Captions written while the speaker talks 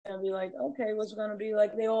gonna be like, okay, what's it gonna be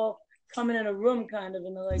like? They all coming in a room, kind of,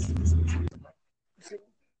 and they're like,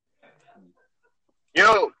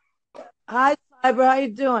 Yo, "Hi, Cyber, how you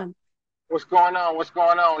doing?" what's going on? What's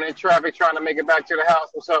going on? In traffic, trying to make it back to the house.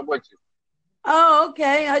 What's up with you? Oh,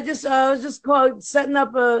 okay. I was just setting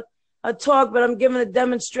up a talk, but I'm giving a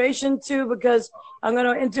demonstration too because I'm going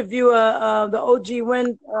to interview the OG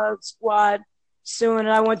Win squad soon, and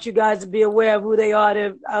I want you guys to be aware of who they are.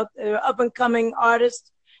 They're up and coming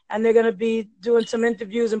artists, and they're going to be doing some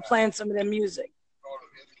interviews and playing some of their music.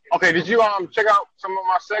 Okay, did you check out some of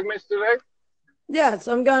my segments today? Yes,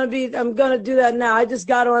 I'm gonna do that now. I just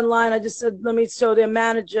got online. I just said let me show their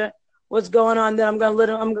manager what's going on. Then I'm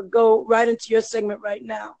gonna go right into your segment right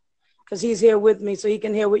now because he's here with me, so he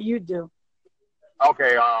can hear what you do.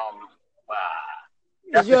 Okay,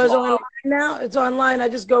 Is yours online now? It's online. I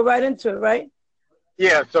just go right into it, right?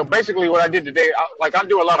 yeah. So basically, what I did today, I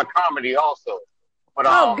do a lot of comedy also, but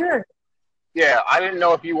Oh, good. yeah, I didn't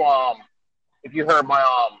know if you heard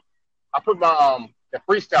my I put my the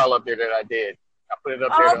freestyle up there that I did. I put it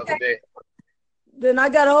up there the other day. Then I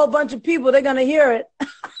got a whole bunch of people. They're gonna hear it.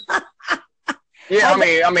 Yeah, I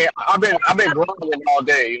mean, I've been grinding all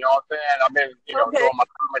day. You know what I'm saying? I've been, doing my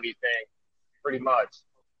comedy thing, pretty much.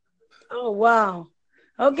 Oh wow.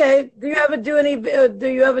 Okay. Do you ever do any? Do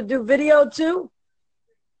you ever do video too?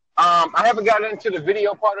 I haven't gotten into the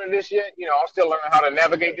video part of this yet. You know, I'm still learning how to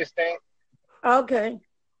navigate this thing. Okay.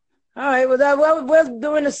 All right. Well, we're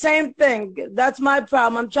doing the same thing. That's my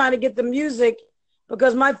problem. I'm trying to get the music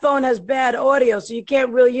because my phone has bad audio, so you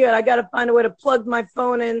can't really hear it. I got to find a way to plug my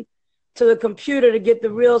phone in to the computer to get the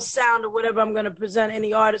real sound of whatever I'm going to present,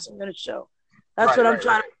 any artist I'm going to show. That's what I'm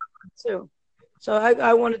trying to do. So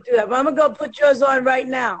I want to do that. But I'm going to go put yours on right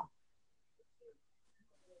now.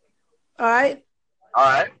 All right? All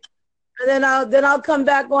right. And then I'll come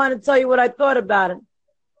back on and tell you what I thought about it.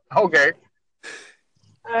 Okay.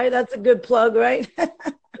 All right, that's a good plug, right?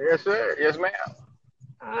 Yes, sir. Yes, ma'am.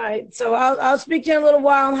 All right, so I'll speak to you in a little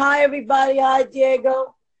while. Hi, everybody. Hi,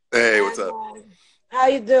 Diego. Hey, what's up? How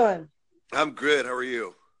you doing? I'm good. How are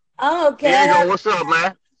you? I'm okay. Diego, what's up,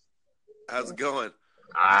 man? How's it going?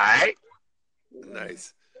 All right.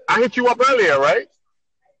 Nice. I hit you up earlier, right?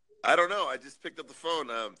 I don't know. I just picked up the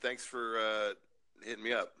phone. Thanks for hitting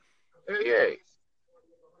me up. Yeah.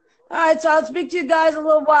 All right, so I'll speak to you guys in a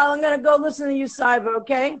little while. I'm going to go listen to you, Cyber,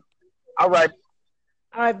 okay? All right.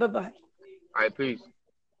 All right, bye-bye. All right, peace.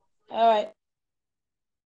 All right.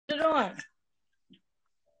 Put it on.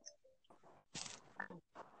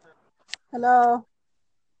 Hello.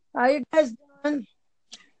 How you guys doing?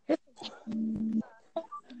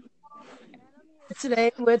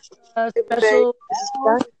 Today with special.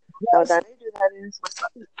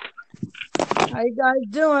 How you guys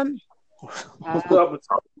doing? What's up? I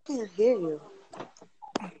can't hear you.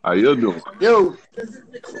 How you doing? Yo.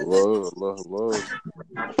 Hello.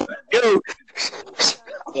 Yo.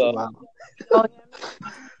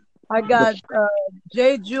 I got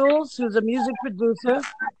Jay Jules, who's a music producer,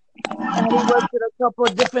 and he works with a couple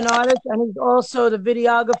of different artists, and he's also the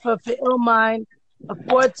videographer for Illmind, a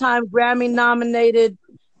 4-time Grammy-nominated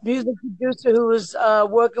music producer who was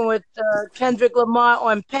working with Kendrick Lamar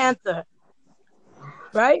on Panther,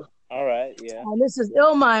 right? All right, yeah. And this is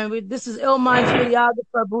Illmind. This is Illmind's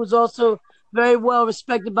videographer, who's also very well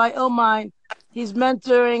respected by Illmind. He's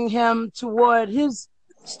mentoring him toward his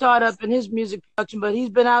startup and his music production, but he's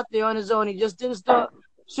been out there on his own. He just did a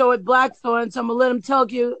show at Blackthorn, so I'm gonna let him tell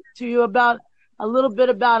you about a little bit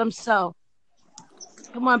about himself.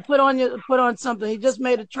 Come on, put on something. He just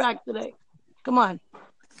made a track today. Come on,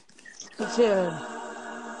 let's hear it.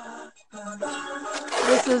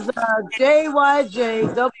 This is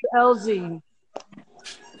JYJ-WLZ.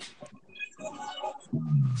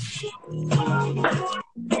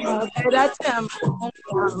 Okay, that's him.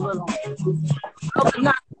 Oh,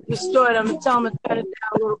 not distort him and tell him to turn it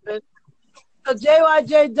down a little bit. So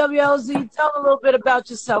JYJ-WLZ, tell a little bit about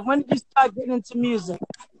yourself. When did you start getting into music?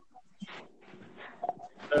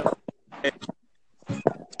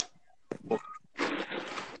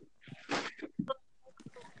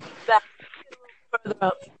 Further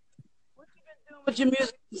up. What you been doing with your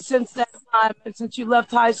music since that time and since you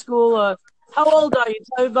left high school? Or how old are you?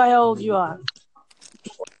 Tell everybody how old you are.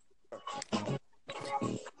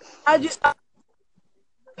 How'd you start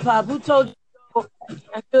hip hop? Who told you to go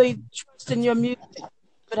and really trust in your music?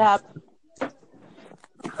 What happened?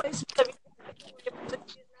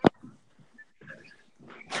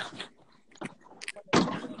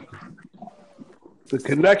 The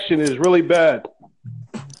connection is really bad.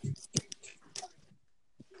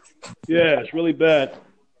 Yeah, it's really bad.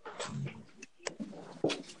 I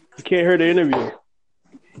can't hear the interview.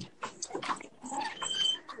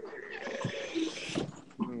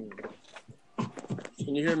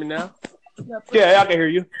 Can you hear me now? Yeah, I can hear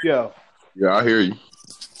you. Yeah. Yeah, I hear you.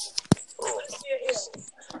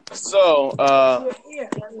 So,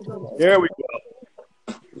 There we go.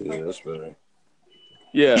 Yeah, that's better.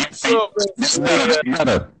 yeah. So,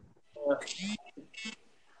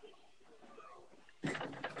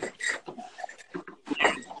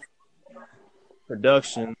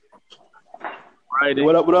 production. Writing.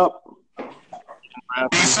 What up? What up?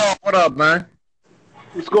 What up, man?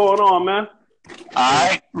 What's going on, man? All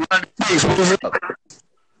right. What's up?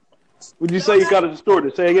 Would you say you got it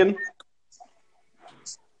distorted? Say again.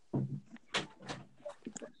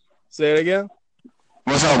 Say it again.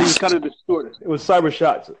 What's You up? kind of distorted. It was cyber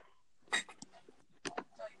shots.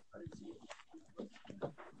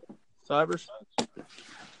 Cybers.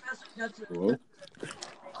 Hello?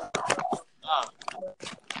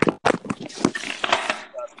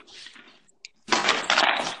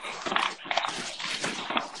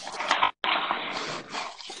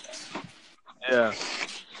 Yeah.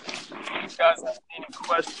 You guys have any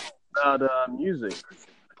questions about music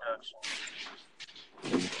production?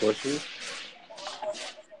 Any questions?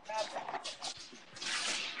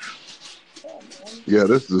 Yeah,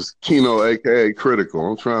 this is Kino, aka Critical.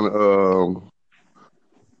 I'm trying to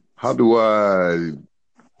how do I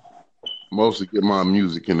mostly get my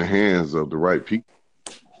music in the hands of the right people?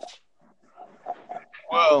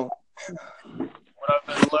 Well, what I've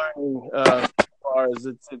been learning so far is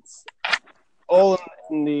it's all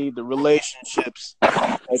in the relationships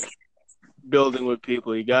that you're building with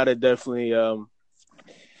people. You got to definitely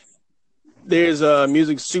there's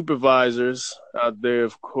music supervisors out there,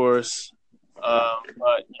 of course,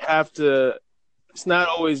 but you have to. It's not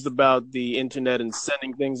always about the internet and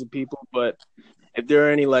sending things to people, but if there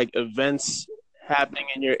are any like events happening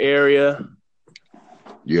in your area,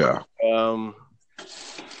 Yeah.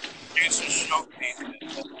 producer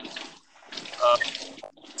showcases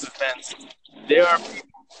events. There are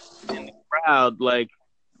people in the crowd, like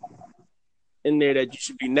in there, that you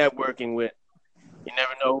should be networking with. You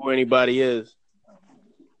never know who anybody is.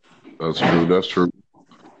 That's true. That's true.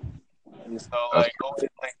 And so, like, always,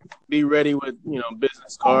 like, be ready with,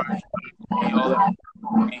 business cards, all that.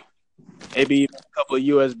 Maybe even a couple of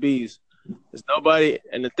USBs. There's nobody,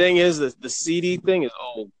 and the thing is that the CD thing is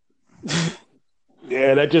old.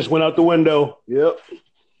 Yeah, that just went out the window. Yep.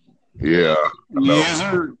 Yeah. Yes,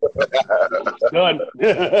 sir. Done.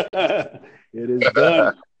 It is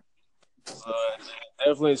done. So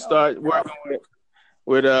definitely start working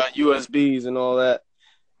with USBs and all that.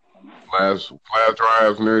 Flash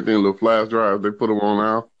drives and everything, little flash drives, they put them on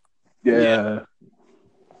now. Yeah.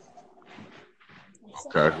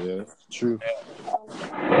 Okay. Yeah, true.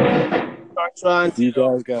 Start trying If you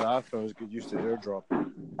guys got iPhones, get used to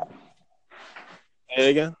airdropping. Say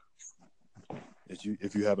it again.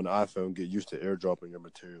 If you have an iPhone, get used to airdropping your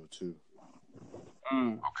material too.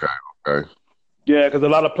 Okay. Yeah, because a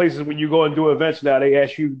lot of places when you go and do events now, they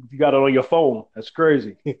ask you if you got it on your phone. That's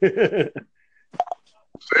crazy.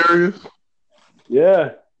 Serious?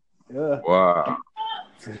 Yeah. Yeah. Wow.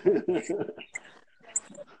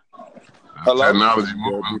 Hello? Technology You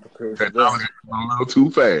moving gotta be prepared for technology moving a little too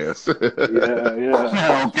fast.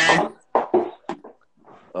 Yeah. Okay.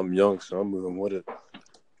 I'm young, so I'm moving with it.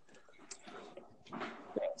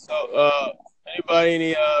 So, anybody,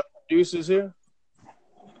 any producers here?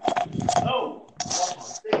 Oh.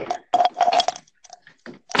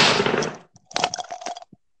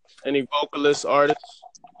 Any vocalists, artists?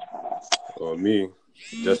 Me,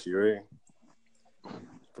 Jesse Ray.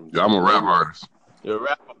 Yeah, I'm a rap artist. You're a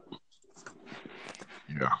rapper.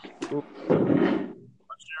 Yeah.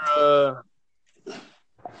 What's your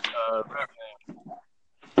rap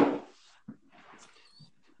name?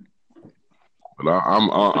 But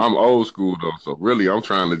I'm old school though, so really I'm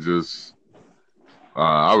trying to just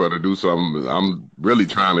I'd rather do something. I'm really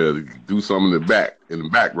trying to do something in the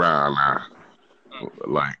background now,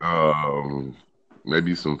 like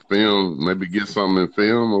maybe some film, maybe get something in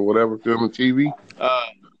film or whatever, film and TV.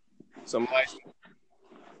 Some license.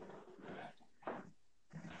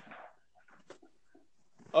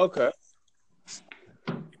 Okay.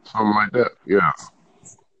 Something like that. Yeah.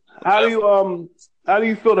 How do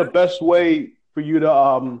you feel the best way for you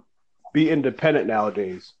to be independent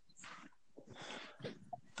nowadays?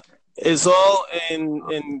 It's all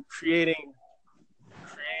in creating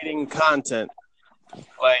content.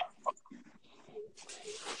 Like,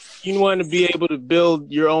 you want to be able to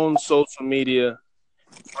build your own social media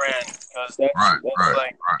brand, because that's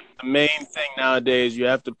like the main thing nowadays. You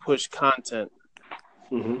have to push content.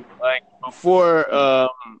 Mm-hmm. Like before,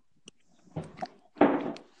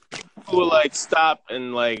 people would like stop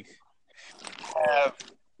and like have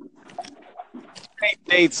make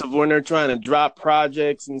dates of when they're trying to drop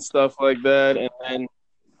projects and stuff like that, and then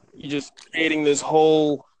you're just creating this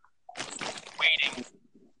whole waiting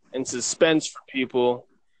and suspense for people.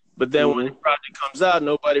 But then when the project comes out,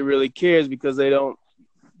 nobody really cares because they don't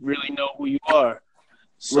really know who you are.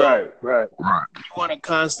 So Right. you want to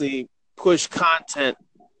constantly push content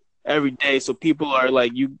every day so people are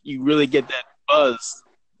like, you really get that buzz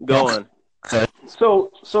going.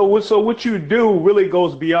 So what you do really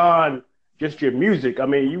goes beyond just your music. I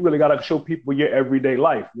mean, you really got to show people your everyday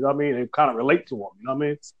life. You know what I mean? And kind of relate to them. You know what I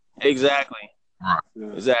mean? Exactly. Right.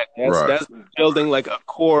 Exactly. Right. That's building like a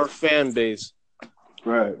core fan base.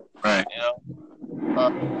 Right. You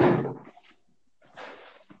know?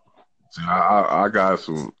 See, I got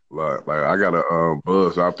some like I got a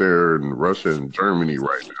buzz out there in Russia and Germany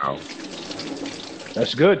right now.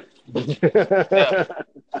 That's good.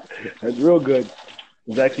 That's real good.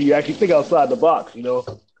 It's actually, you actually think outside the box, you know.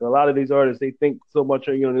 A lot of these artists, they think so much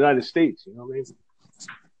of, you know, the United States, you know what I mean?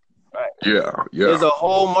 Right. Yeah. There's a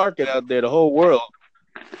whole market out there, the whole world.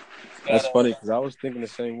 That's funny because I was thinking the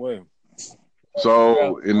same way.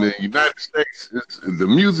 So in the United States, the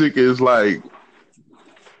music is like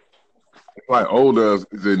older.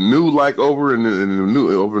 Is it new? Like over in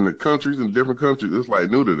the countries, in different countries, it's like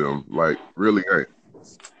new to them. Like really ain't.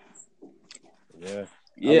 Yeah.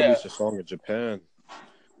 Yeah. I released a song in Japan.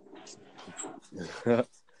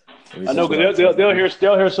 I know, because they'll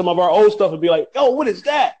hear some of our old stuff and be like, "Yo, what is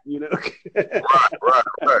that?" You know.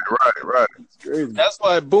 Right. It's crazy. That's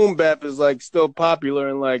why boom bap is like still popular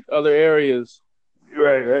in like other areas.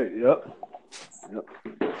 Right. Yep.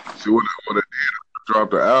 See what I did. I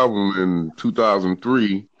dropped the album in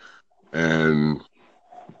 2003, and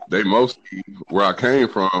they mostly, where I came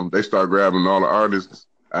from, they start grabbing all the artists'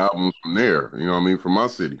 albums from there. You know what I mean? From my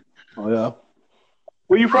city. Oh yeah.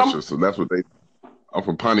 Where you from? Russia, so that's what they. I'm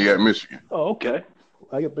from Pontiac, Michigan. Oh, okay.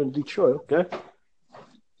 I get been in Detroit. Okay.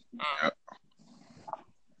 Yeah.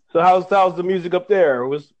 So how's the music up there?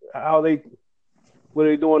 What are they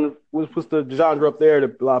doing? What's the genre up there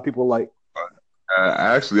that a lot of people like?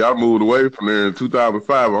 Actually, I moved away from there in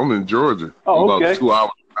 2005. I'm in Georgia. Oh, I'm okay. about 2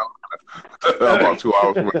 hours. I'm about 2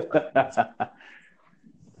 hours away.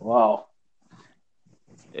 Wow.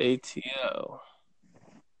 ATL.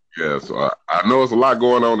 Yeah, so I know it's a lot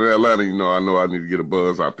going on in Atlanta. You know I need to get a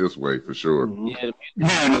buzz out this way for sure.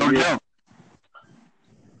 Mm-hmm. Yeah.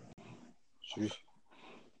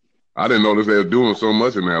 I didn't notice they were doing so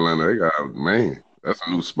much in Atlanta. They got, man, that's a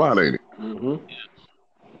new spot, ain't it? Mm-hmm.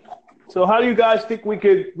 So how do you guys think we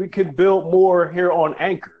could build more here on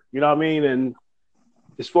Anchor? You know what I mean? And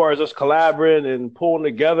as far as us collaborating and pulling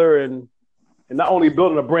together and not only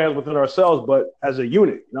building a brand within ourselves, but as a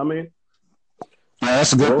unit. You know what I mean? Yeah,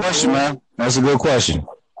 that's a good question, man. That's a good question.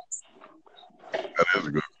 That is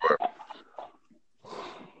a good question.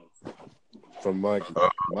 From my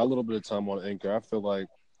little bit of time on Anchor, I feel like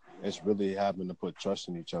it's really having to put trust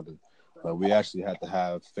in each other. Like we actually have to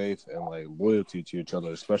have faith and like loyalty to each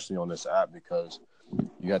other, especially on this app, because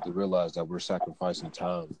you have to realize that we're sacrificing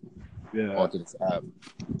time onto this app,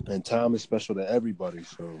 and time is special to everybody.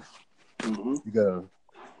 So you gotta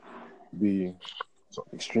be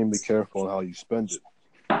extremely careful on how you spend it.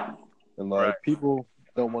 And like people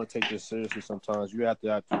don't want to take this seriously sometimes. You have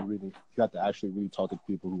to actually really talk to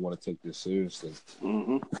people who want to take this seriously.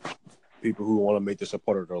 People who want to make this a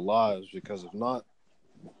part of their lives, because if not,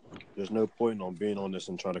 there's no point on being on this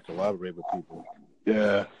and trying to collaborate with people.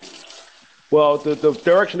 Yeah. Well, the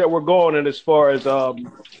direction that we're going in as far as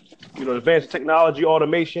advanced technology,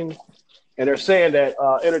 automation, and they're saying that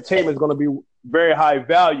entertainment is going to be very high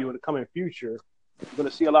value in the coming future. You're going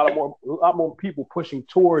to see a lot more people pushing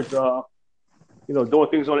towards doing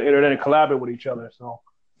things on the internet and collaborating with each other. So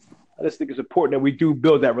I just think it's important that we do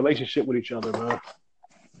build that relationship with each other, man.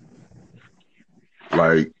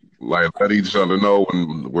 Like let each other know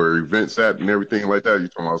where events at and everything like that. You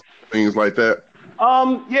talking about things like that?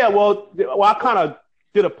 Yeah. Well, I kind of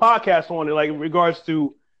did a podcast on it, like in regards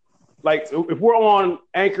to, like, if we're on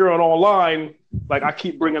Anchor and online, like I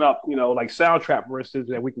keep bringing up, like Soundtrap, for instance,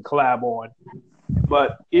 that we can collab on.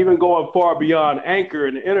 But even going far beyond Anchor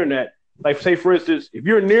and the internet, like say for instance, if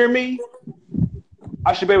you're near me,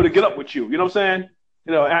 I should be able to get up with you. You know what I'm saying?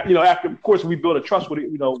 After, of course, we build a trust with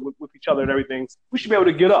each other and everything, we should be able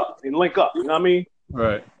to get up and link up. You know what I mean?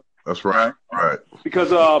 Right. That's right. Right.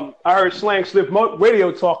 Because I heard Slang Sniff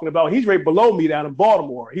Radio talking about, he's right below me down in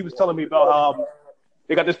Baltimore. He was telling me about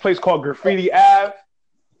they got this place called Graffiti Ave,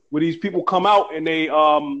 where these people come out and they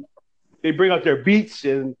bring out their beats,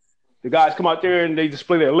 and the guys come out there and they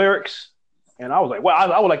display their lyrics. And I was like, wow,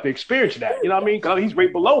 I would like to experience that. You know what I mean? Because he's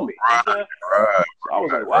right below me. Right. I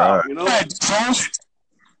was like, wow, you know.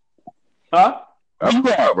 Huh? That's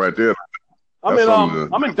what's up right there. I'm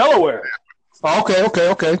in Delaware. Oh,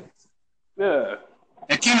 okay. Yeah.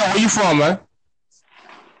 And Keno, where you from, man?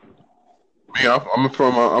 Me,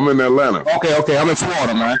 I'm in Atlanta. Okay. I'm in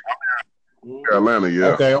Florida, man. Atlanta,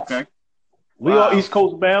 yeah. Okay. We all East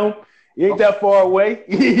Coast bound. You ain't that far away.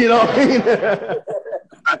 You know what I mean?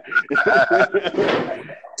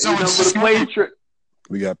 So it's for the plane trip.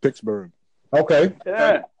 We got Pittsburgh. Okay.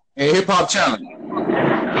 Yeah. And Hip Hop Challenge.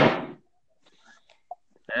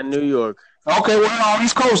 And New York. Okay, we're on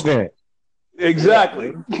East Coast then.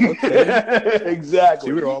 Exactly. Exactly.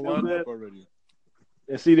 See, we're all lined up already.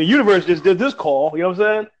 And see, the universe just did this call. You know what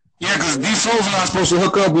I'm saying? Yeah, because these souls are not supposed to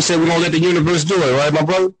hook up. We said we're going to let the universe do it, right, my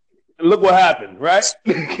brother? And look what happened, right?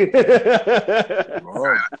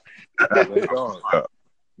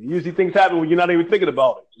 Usually things happen when you're not even thinking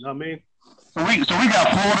about it. You know what I mean? So we got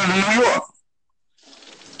Florida to New York.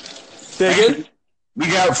 Say again? We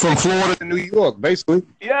got from Florida to New York, basically.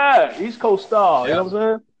 Yeah, East Coast style. You know what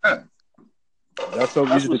I'm saying? That's so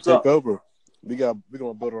easy to take over. We're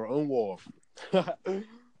gonna build our own wall.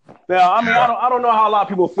 Now, I mean, I don't know how a lot of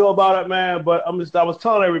people feel about it, man, but I was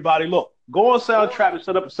telling everybody, look, go on Soundtrap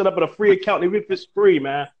and set up a free account, even if it's free,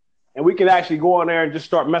 man, and we can actually go on there and just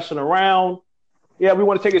start messing around. Yeah, we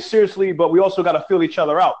want to take it seriously, but we also got to feel each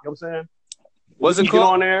other out. You know what I'm saying? What's it Get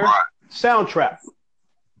called? on there, Soundtrap.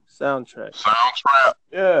 Soundtrack.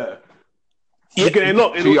 Yeah. You can, and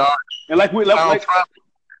look, and like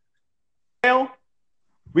now,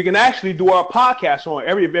 we can actually do our podcast on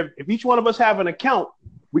if each one of us have an account,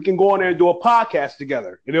 we can go on there and do a podcast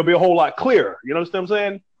together, and it'll be a whole lot clearer. You know what I'm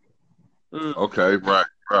saying? Okay, right.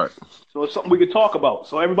 So it's something we can talk about.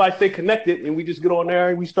 So everybody stay connected, and we just get on there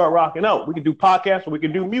and we start rocking out. We can do podcasts, or we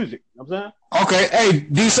can do music. You know what I'm saying? Okay, hey,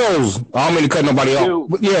 D-Souls, I don't mean to cut nobody off.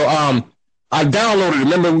 But, I downloaded it.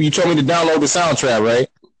 Remember when you told me to download the Soundtrap, right?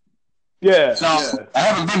 Yeah. So I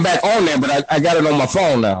haven't been back on there, but I got it on my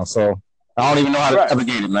phone now, so I don't even know how to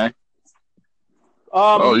navigate it, man. You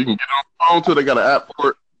can get on the phone too. They got an app for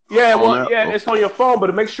it. Yeah, it's on your phone,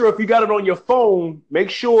 but make sure if you got it on your phone, make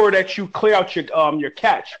sure that you clear out your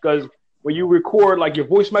cache, because when you record like your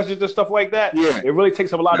voice messages and stuff like that, it really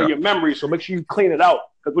takes up a lot of your memory. So make sure you clean it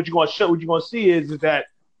out, because what you're gonna see is that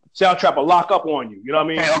Soundtrap will lock up on you. You know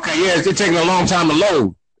what I mean? Okay, it's taking a long time to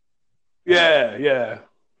load. Yeah.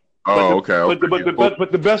 Oh,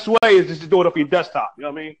 but the best way is just to do it off your desktop. You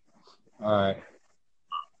know what I mean? All right.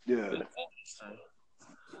 Yeah.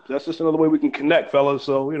 That's just another way we can connect, fellas.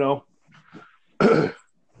 So, you know. I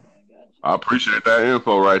appreciate that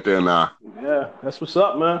info right there now. Yeah, that's what's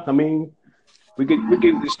up, man. I mean, we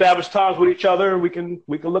can establish times with each other, and we can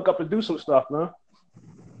look up and do some stuff, man.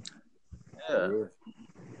 Yeah.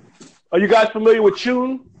 Are you guys familiar with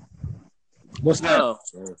Tune? What's that?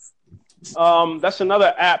 That's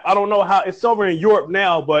another app. I don't know how it's over in Europe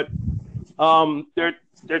now, but they're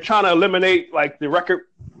trying to eliminate like the record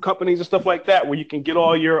companies and stuff like that, where you can get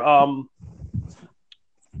all your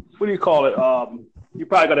what do you call it? You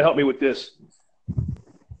probably got to help me with this.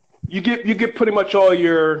 You get pretty much all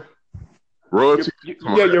your royalties.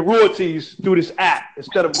 Your royalties through this app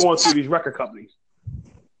instead of going through these record companies.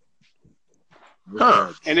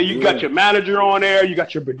 Huh. And then you got your manager on there, you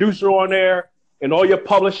got your producer on there, and all your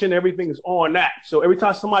publishing, everything is on that. So every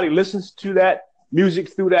time somebody listens to that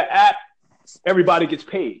music through that app, everybody gets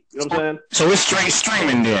paid. You know what I'm saying? So it's straight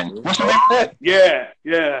streaming then. What's the name of that?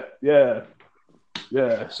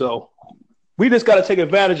 Yeah. So we just got to take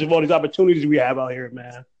advantage of all these opportunities we have out here,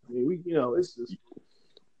 man. I mean, it's just.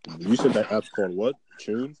 You said that app's called what?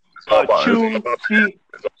 Tune? Tune.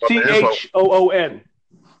 CHOON.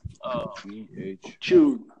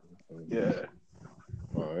 Tune. Yeah.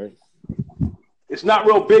 All right. It's not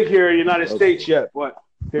real big here in the United States yet, but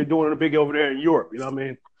they're doing it big over there in Europe. You know what I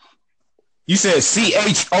mean? You said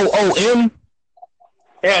CHOON?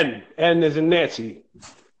 N as in Nancy.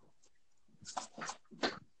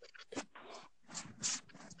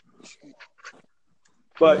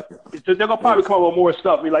 But they're gonna probably come up with more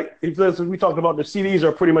stuff. I mean, like we talked about, the CDs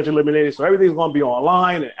are pretty much eliminated, so everything's gonna be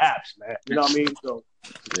online and apps, man. You know what I mean? So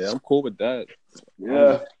yeah, I'm cool with that.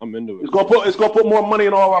 Yeah, I'm into it. It's gonna put more money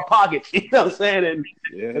in all our pockets. You know what I'm saying?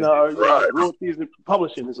 And royalties and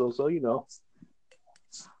publishing and so you know.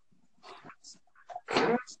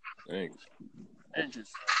 Thanks.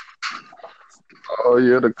 Interesting. Oh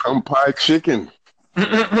yeah, the Kampai chicken. Man,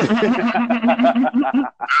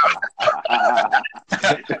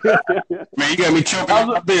 you got me choking on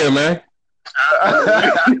my beer, man.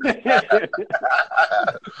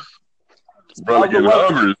 Brother, getting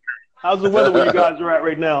hungry. How's the weather where you guys are at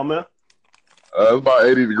right now, man? It's about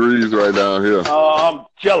 80 degrees right down here. Oh, I'm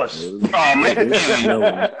jealous. Oh, man. And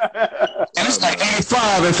it's like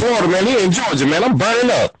 85 in Florida, man. Here in Georgia, man. I'm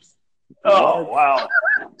burning up. Oh, wow.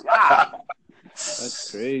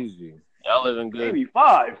 That's crazy. Y'all living good.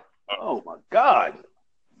 85. Oh, my God.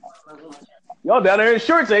 Y'all down there in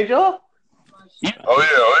shorts, ain't y'all? Oh, yeah.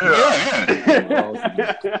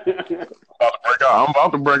 I'm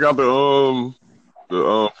about to break out the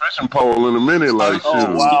fishing pole in a minute. Like, oh, shit.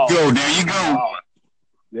 wow. There you go. Wow.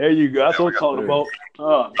 There you go. That's what I'm talking about.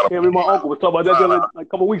 Can't believe my uncle was talking about that like a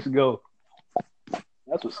couple weeks ago.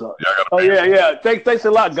 That's what's up. Yeah. Thanks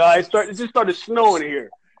a lot, guys. It just started snowing here.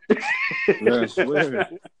 Yeah, I swear.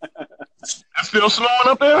 It's still snowing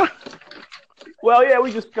up there? Well, yeah,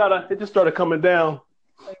 it just started coming down.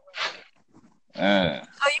 So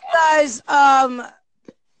you guys,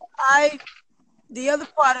 the other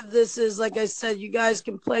part of this is, like I said, you guys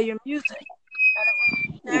can play your music.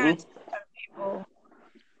 And if we people,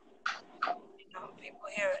 people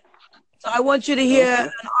hear it. So I want you to hear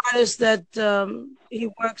an artist that he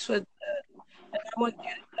works with. And I want you to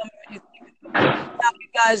tell me what you think. Now you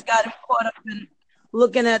guys got him caught up in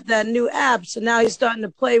looking at that new app, so now he's starting to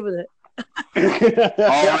play with it. All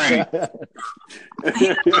right.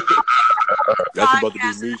 That's about to be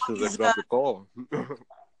me since I got the call.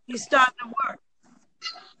 He's starting to work.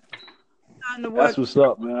 That's what's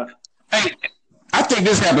up, man. Hey, I think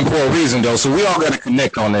this happened for a reason, though, so we all got to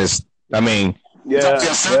connect on this. I mean, there's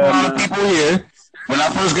a certain amount of people here. When I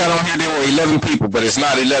first got on here, there were 11 people, but it's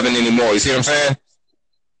not 11 anymore. You see what I'm saying?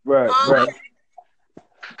 Right.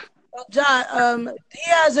 Well, John,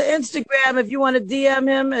 he has an Instagram. If you want to DM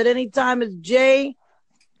him at any time, it's JYJWLZ.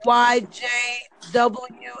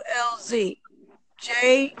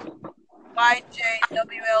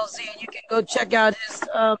 JYJWLZ. And you can go check out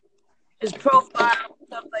his profile and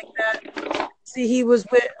stuff like that. See, he was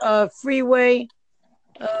with Freeway.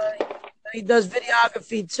 He does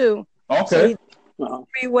videography too. Okay. So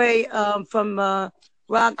Freeway from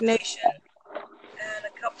Rock Nation and a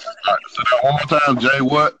couple other. So that one more time, Jay,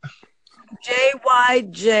 what?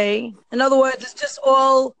 JYJ. In other words, it's just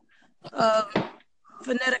all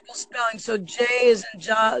phonetical spelling. So J is in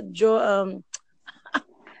J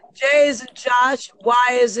is in Josh,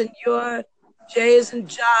 Y is in your, J is in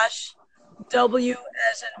Josh, W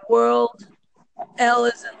as in world, L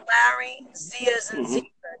is in Larry, Z is in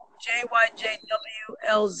Z,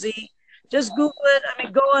 JYJWLZ. Just Google it. I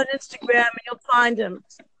mean, go on Instagram and you'll find him.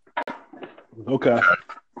 Okay.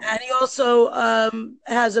 And he also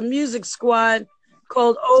has a music squad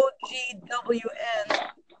called OGWN,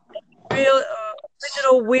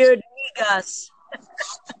 Original Weird Niggas.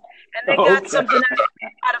 And they got something that I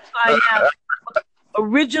gotta find out.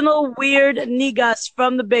 Original Weird Niggas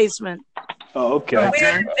from the basement. Oh, okay.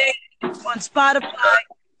 Weird Invasion on Spotify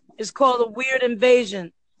is called A Weird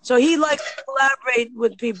Invasion. So he likes to collaborate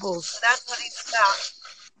with people. So that's what he's about.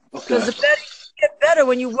 Because the better you get better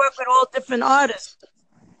when you work with all different artists.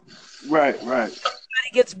 Right. Everybody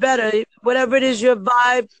gets better. Whatever it is your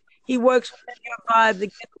vibe, he works within your vibe to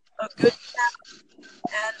get a good sound.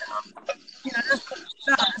 And that's what it's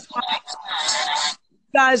about. That's why you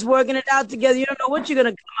guys working it out together. You don't know what you're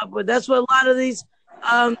gonna come up with. That's what a lot of these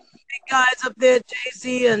big guys up there,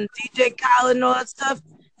 Jay-Z and DJ Khaled and all that stuff,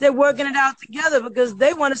 they're working it out together because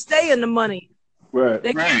they want to stay in the money. Right.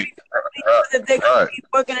 They can't if they're gonna keep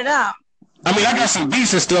working it out. I mean, I got some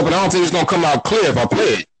beats and stuff, but I don't think it's gonna come out clear if I play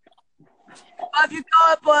it. If you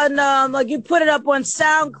go up on, like you put it up on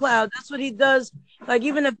SoundCloud, that's what he does. Like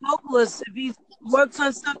even the vocalist, if he works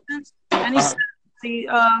on something and he sends the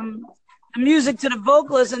music to the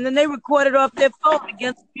vocalist, and then they record it off their phone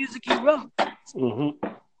against the music he wrote. Okay.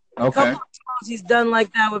 A couple of songs he's done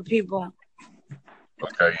like that with people.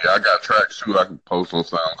 Okay, yeah, I got tracks too I can post on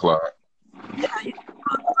SoundCloud. Yeah, you can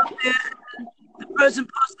post up there, and the person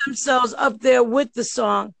posts themselves up there with the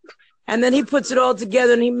song, and then he puts it all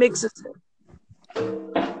together and he mixes it.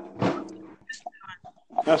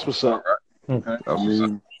 That's what's up. Okay. I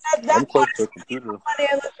mean, I'm close to a computer.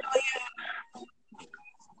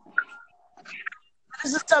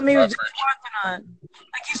 This is something he was just working on.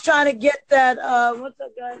 Like he's trying to get that, what's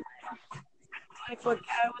that guy's name?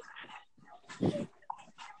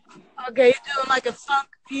 Okay, he's doing like a funk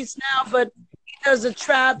piece now, but he does a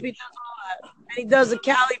trap, he does all that. And he does the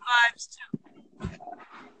Cali vibes too.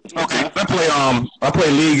 Okay, I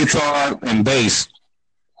play lead guitar and bass.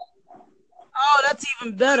 Oh, that's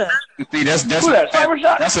even better. See, that's Who that?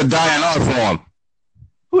 Cybershot? That's a dying art form.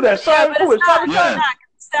 Who that? Who is Cybershot? It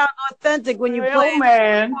sounds authentic when you play. Oh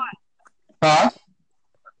man. Huh?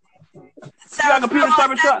 It sounds computer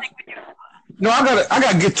Cybershot? No, I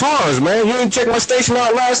got guitars, man. You didn't check my station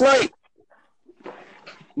out last night?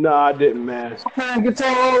 No, I didn't, man. Playing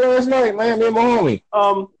guitar all last night, man. Me and my homie.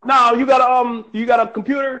 No, you got a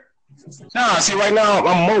computer? Nah, see, right now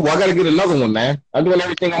I'm mobile. I gotta get another one, man. I'm doing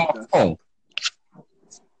everything on my phone.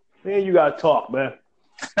 Man, you gotta talk, man.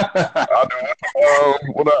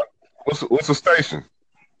 What up? What's the station?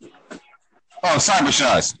 Oh, Cyber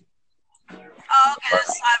Shots. Oh, okay,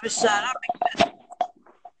 that's Cyber Shot.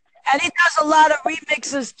 And he does a lot of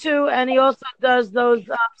remixes too, and he also does those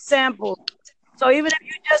samples. So even if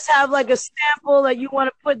you just have like a sample that you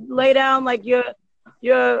want to lay down, like your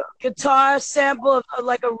guitar sample of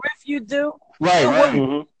like a riff you do,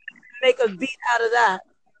 right. Make a beat out of that.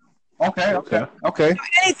 Okay. So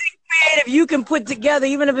anything creative you can put together,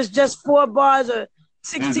 even if it's just 4 bars or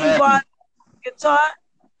 16 bars guitar,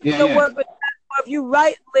 he'll work with that. Or if you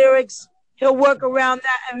write lyrics, he'll work around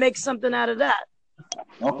that and make something out of that.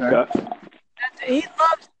 Okay. He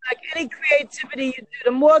loves like any creativity you do.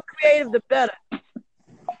 The more creative, the better.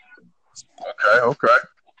 Okay.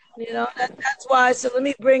 You know, that's why I said let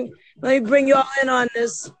me bring y'all in on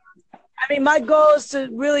this. I mean, my goal is to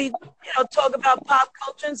really, talk about pop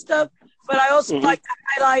culture and stuff, but I also like to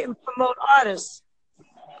highlight and promote artists.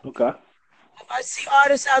 Okay. If I see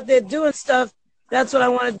artists out there doing stuff, that's what I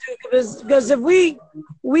want to do. Because if we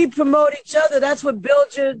promote each other, that's what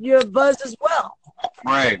builds your buzz as well.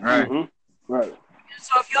 Right. Right.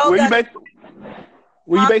 So if y'all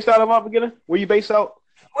Where you based out of up beginning? Where you based out?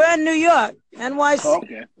 We're in New York, NYC. Oh,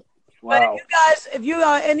 okay. Wow. But if you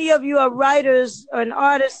guys, any of you are writers and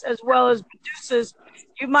artists as well as producers,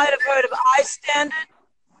 you might have heard of iStandard,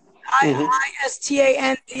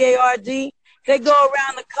 ISTANDARD. They go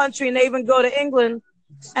around the country and they even go to England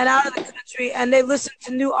and out of the country and they listen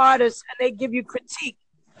to new artists and they give you critique.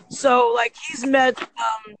 So like he's met a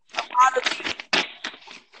lot of people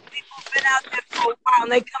who've been out there for a while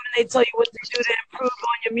and they come and they tell you what to do to improve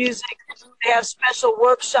on your music. They have special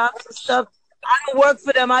workshops and stuff. I don't work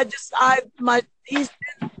for them. He's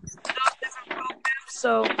been to those different programs,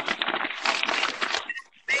 so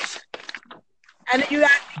and then you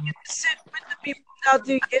actually get to sit with the people out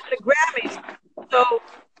there getting the Grammys. So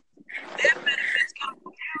their benefits come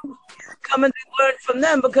from you coming to learn from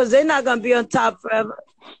them because they're not gonna be on top forever.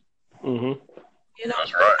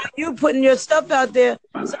 That's right. You putting your stuff out there.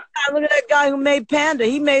 Sometimes look at that guy who made Panda.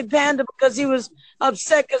 He made Panda because he was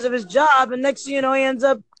upset because of his job, and next thing you know, he ends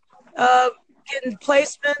up getting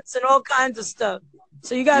placements and all kinds of stuff.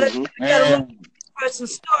 So you gotta look at the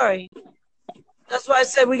person's story. That's why I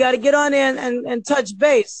said we gotta get on in and touch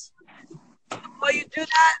base. Before you do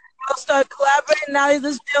that, you'll start collaborating. Now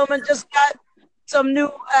this gentleman just got some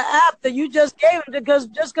new app that you just gave him because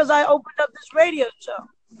I opened up this radio show.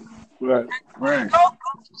 Right. Go,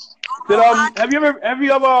 Have you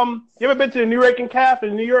ever been to the New York Calf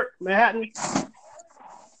in New York, Manhattan?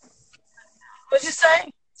 What'd you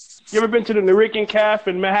say? You ever been to the Norican Calf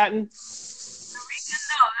in Manhattan? No,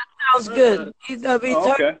 that sounds good.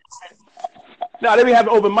 Okay. No, they be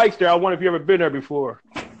having open mics there. I wonder if you ever been there before.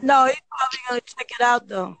 No, he's probably gonna check it out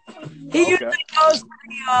though. He usually goes to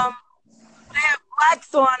the they have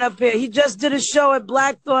Blackthorn up here. He just did a show at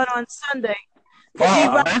Blackthorn on Sunday. Okay.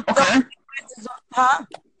 Huh?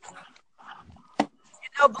 You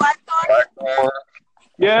know Blackthorn?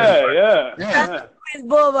 Yeah. That's Queens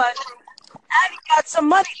Boulevard. And he got some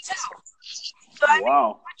money too. So I mean,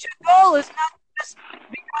 what your goal is not just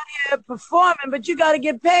be out here performing, but you got to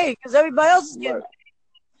get paid because everybody else is getting paid.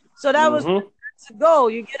 So that's the goal.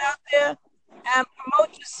 You get out there and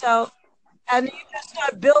promote yourself, and you just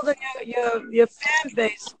start building your fan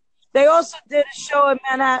base. They also did a show in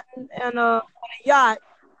Manhattan and on a yacht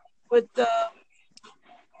with who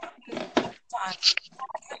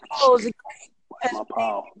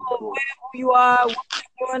you are, what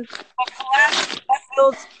you're doing, that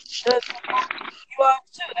builds you are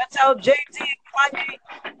too. That's how Jay-Z and Kanye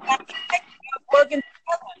got working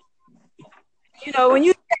together. When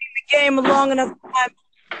you take the game a long enough time,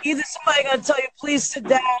 either somebody gonna tell you please sit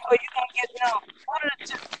down or you're gonna get no. One of the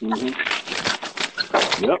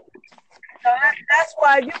two. Yep. That's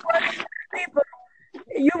why you work with people.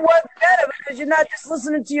 You work better because you're not just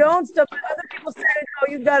listening to your own stuff, but other people saying, "Oh,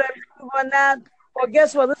 you gotta improve on that," or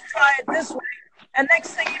 "Guess what? Let's try it this way." And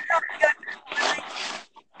next thing you know, you got to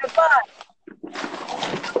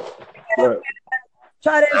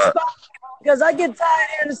try to inspire people because I get tired of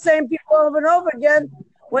hearing the same people over and over again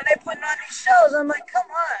when they put on these shows. I'm like, come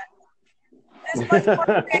on, there's much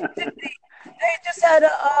more creativity. They just had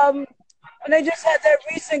when they just had that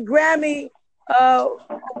recent Grammy award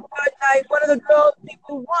night, one of the girls people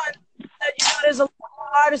who won said, there's a lot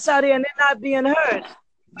of artists out here and they're not being heard.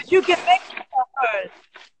 But you can make yourself heard.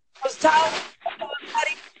 Because talent,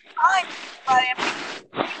 nobody finds somebody.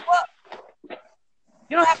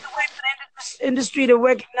 industry to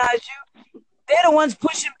recognize you. They're the ones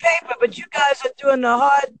pushing paper, but you guys are doing the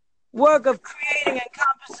hard work of creating and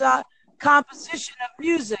composition of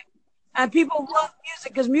music. And people love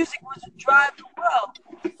music because music was to drive the world.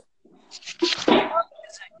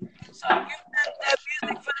 So that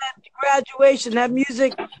music for that graduation, that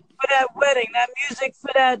music for that wedding, that music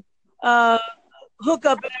for that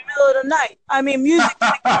hookup in the middle of the night. I mean, music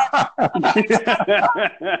like that.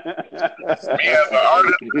 Yeah, the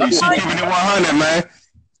artist, you should give it 100, man.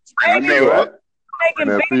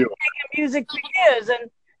 Making music for years,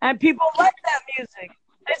 and people like that music.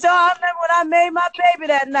 They say, I remember when I made my baby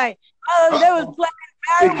that night. They was playing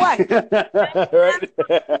Barry White.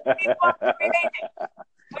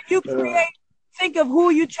 When you create, think of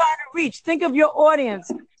who you're trying to reach. Think of your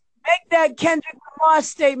audience. Make that Kendrick Lamar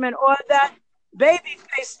statement or that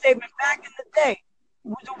Babyface statement back in the day.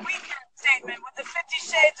 With the Weeknd statement, with the 50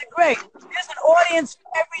 Shades of Grey. There's an audience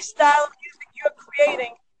for every style of music you're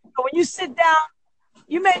creating. So when you sit down,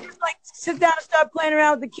 you may just like sit down and start playing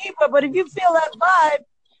around with the keyboard, but if you feel that vibe,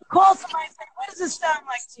 call somebody and say, what does this sound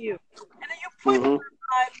like to you? And then you put that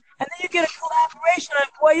vibe, and then you get a collaboration of,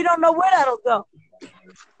 boy, you don't know where that'll go.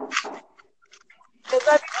 Because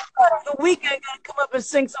I thought the Weeknd gonna come up and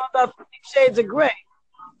sing something about 50 Shades of Grey.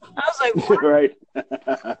 I was like, what? Right. And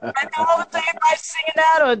then all of a sudden everybody's singing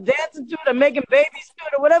that or dancing to it or making babies to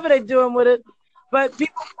it or whatever they're doing with it. But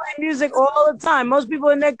people play music all the time. Most people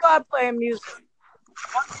in their car playing music.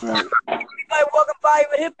 Right. Anybody walking by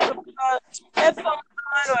with headphones on or earphones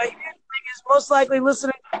is most likely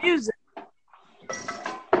listening to music. There's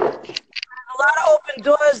a lot of open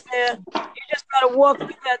doors there. You just got to walk through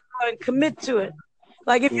that door and commit to it.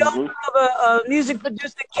 Like if y'all have a music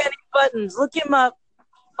producer, Kenny Buttons, look him up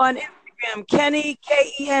on Instagram. Kenny,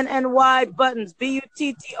 Kenny Buttons, Buttons.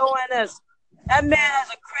 That man has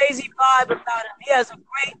a crazy vibe about him. He has a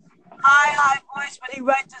great high voice, but he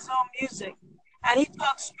writes his own music. And he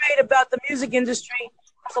talks straight about the music industry.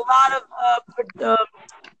 There's a lot of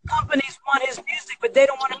companies want his music, but they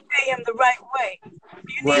don't want to pay him the right way.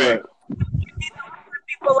 You need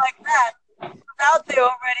people like that out there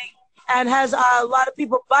already and has a lot of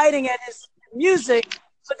people biting at his music,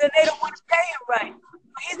 but then they don't want to pay him right.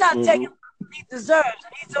 He's not taking what he deserves,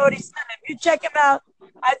 and he's already said it. If you check him out,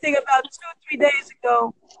 I think about 2 or 3 days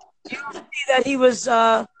ago, you'll see that he was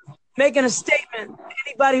making a statement.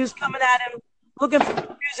 Anybody who's coming at him looking for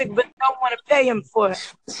music but don't want to pay him for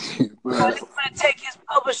it. They want to take his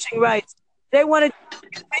publishing rights. They think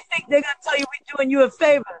they're going to tell you we're doing you a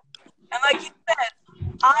favor. And like he said,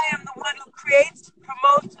 I am the one who creates,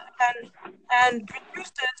 promotes, and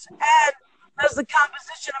produces and does the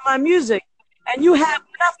composition of my music. And you have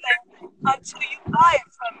nothing until you buy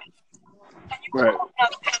it from me. And you own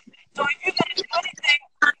nothing. So if you're going to do anything,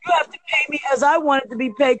 you have to pay me as I want it to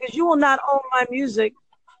be paid because you will not own my music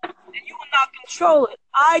and you will not control it.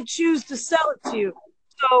 I choose to sell it to you.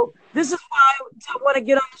 So this is why I want to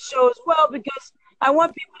get on the show as well, because I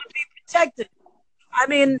want people to be protected. I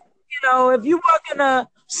mean, you know, if you work in a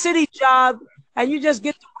city job and you just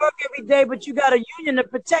get to work every day, but you got a union that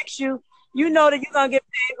protects you, you know that you're going to get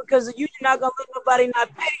paid because the union not going to let nobody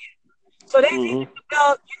not pay you. So they need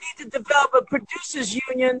to develop a producers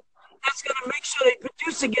union that's going to make sure the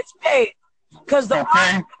producer gets paid. Because the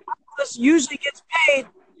artist usually gets paid,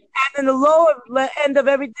 and then the lower end of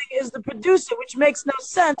everything is the producer, which makes no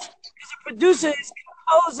sense because the producer is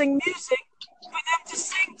composing music for them to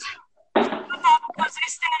sing to. Not because they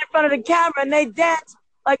stand in front of the camera and they dance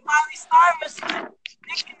like Miley Cyrus,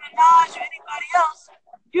 Nicki Minaj, or anybody else.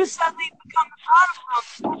 You suddenly become the bottom of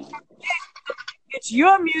it. It's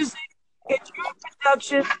your music, it's your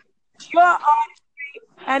production, it's your artistry,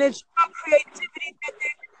 and it's your creativity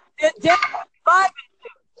that they're vibing to.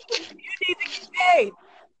 You need to get paid.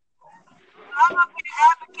 I'm up here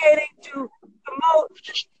advocating to promote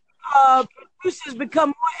producers become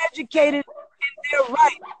more educated in their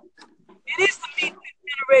right. It is the Me Too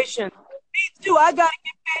generation. Me too. I gotta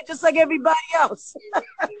get paid just like everybody else.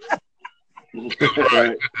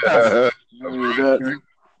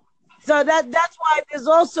 So that's why there's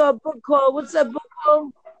also a book called, what's that book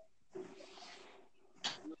called?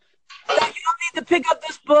 You don't need to pick up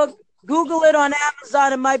this book. Google it on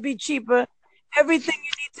Amazon. It might be cheaper. Everything you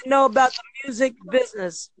need to know about the music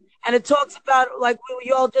business. And it talks about, like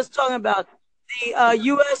we all just talking about, the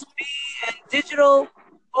USB and digital,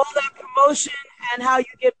 all that promotion and how you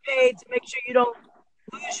get paid to make sure you don't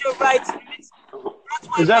lose your rights.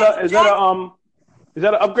 Is that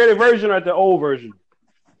an upgraded version or the old version?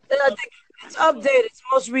 I think it's updated. It's the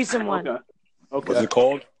most recent one. Okay. What's it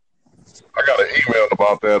called? I got an email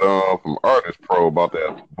about that from Artist Pro about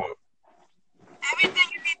that book. Everything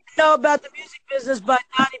you need to know about the music business by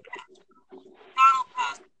Donald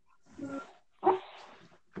Pastor.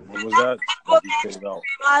 What was that? That book actually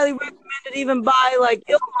highly recommended even by like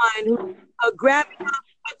Illmind, who Grammy,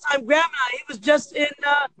 time Grammy. He was just in.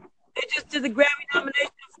 They just did the Grammy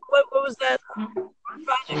nomination for what was that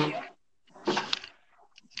project?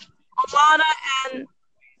 Alana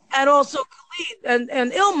and also Khalid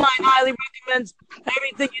and Illmind highly recommends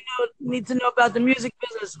everything you need to know about the music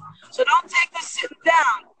business. So don't take this sitting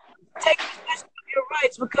down. Take possession of your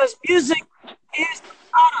rights because music is the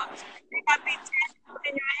product. It got to be tangible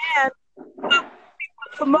in your hand. But people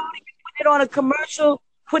promoting it, put it on a commercial,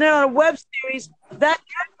 put it on a web series. That's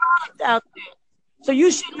your product out there. So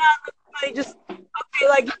you should not let somebody just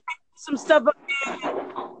like some stuff up there and a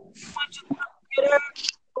bunch of stuff get hurt.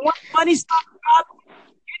 But once money starts dropping,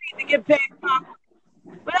 you need to get paid properly.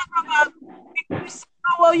 Whatever about people who say,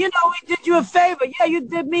 oh, well, we did you a favor. Yeah, you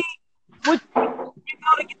did me. You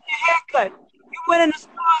go to get your hair cut. You went in the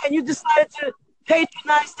store and you decided to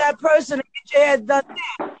patronize that person and get your hair done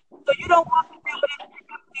there. So you don't walk in there with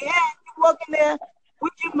a hair. You walk in there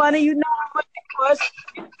with your money. You know how much it costs.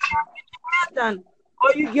 You get your hair done. Or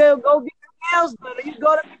you go get your nails done. Or you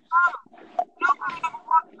go to McDonald's. Nobody ever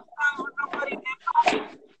walks in the with nobody in their pocket.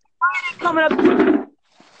 Why are they coming up to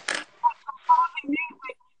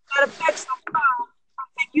music that affects the world? I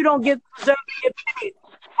think you don't deserve to get paid.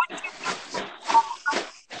 What you do,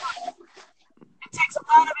 it takes a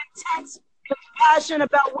lot of intense compassion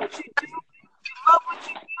about what you do. You love what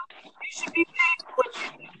you do. You should be paid for what you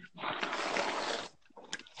do.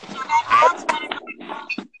 So that's what it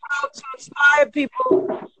is to inspire people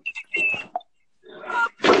to be put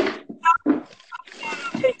out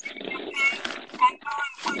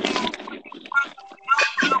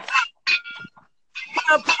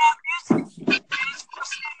music that is for a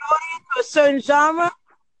certain audience or a certain genre,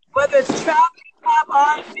 whether it's trap, hip-hop,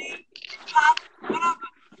 R&B, hip-hop, whatever,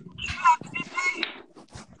 you have to be paid.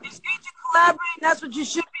 It's good to collaborate, and that's what you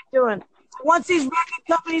should be doing. So once these record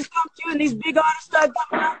companies come to you and these big artists start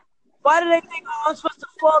coming out, why do they think, I'm supposed to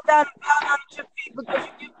fall down and bow down at your feet because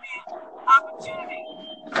you give me an opportunity?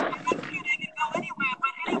 They can go anywhere,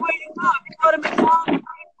 but anywhere you go, if you go to McDonald's or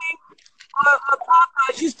anything, or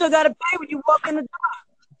Popeyes, you still got to pay when you walk in the door.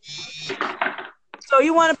 So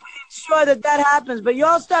you want to ensure that happens, but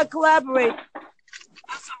y'all start collaborating.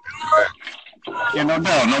 That's a real... yeah, no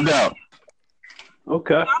doubt.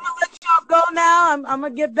 Okay. I'm going to let y'all go now. I'm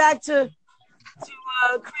going to get back to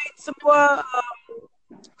create some more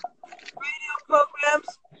radio programs.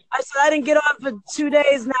 I said I didn't get on for 2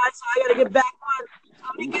 days now, so I got to get back on.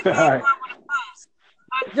 I'm going to get back on with a buzz.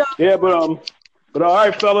 Yeah, but all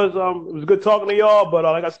right, fellas. It was good talking to y'all. But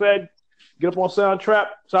like I said, get up on Soundtrap,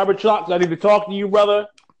 Cyberchalks. I need to talk to you, brother.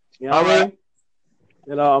 You know what I mean?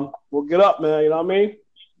 And we'll get up, man. You know what I mean?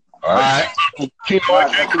 All right. Keep on.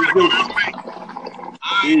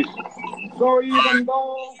 So even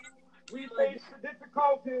though we face the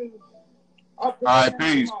difficulties of the all right,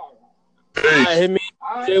 peace. Peace. Hit me,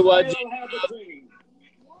 JYG.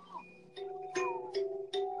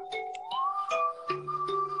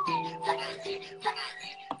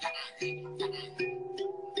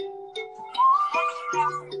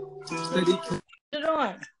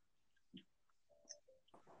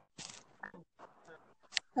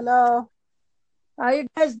 Hello. How you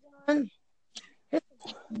guys doing?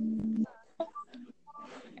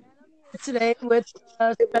 Today with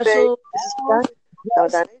special.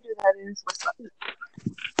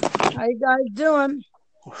 How you guys doing?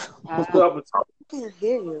 What's up? I can't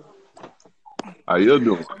hear you. How you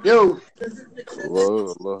doing? Yo.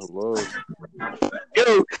 Hello.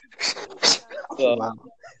 Yo.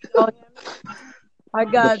 I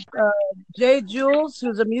got Jay Jules,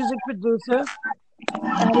 who's a music producer,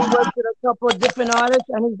 and he works with a couple of different artists,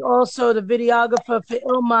 and he's also the videographer for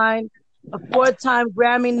Illmind, a 4-time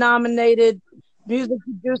Grammy-nominated music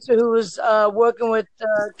producer who was working with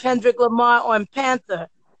Kendrick Lamar on Panther,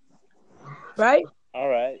 right? All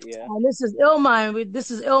right, yeah. And this is Illmind.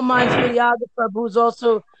 This is Illmind's videographer, who's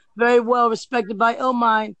also very well respected by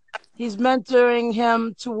Illmind. He's mentoring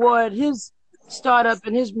him toward his startup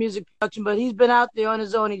and his music production, but he's been out there on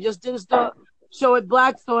his own. He just did a show at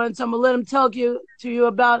Blackthorn, so I'm gonna let him tell you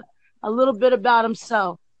about a little bit about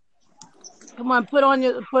himself. Come on, put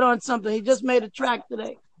on something. He just made a track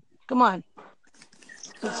today. Come on,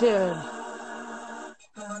 let's hear it.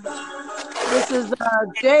 This is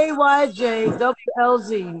JYJWLZ.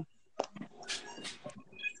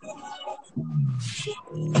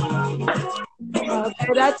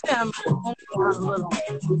 Okay, that's him. A little.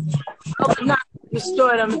 Oh, not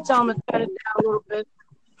restored. I'm gonna tell him to turn it down a little bit.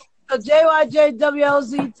 So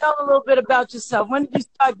JYJWLZ, tell a little bit about yourself. When did you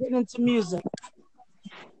start getting into music?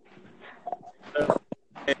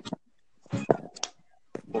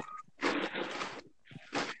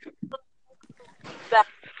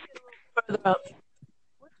 Further up.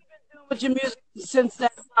 What you been doing with your music since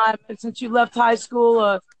that time, and since you left high school?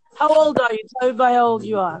 Or how old are you? Tell everybody how old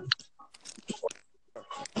you are.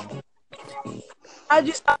 How'd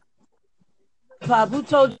you start hip-hop? Who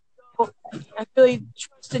told you to go and really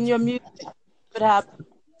trust in your music? What happened?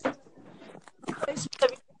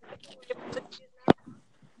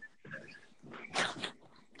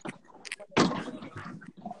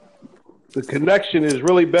 The connection is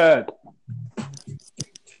really bad.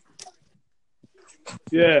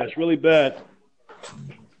 Yeah, it's really bad.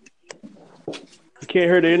 I can't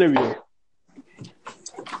hear the interview.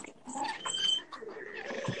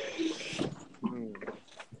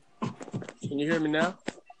 Can you hear me now?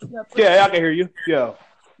 Yeah, I can hear you. Yeah.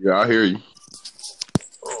 Yeah, I hear you.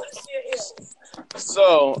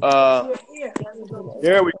 So,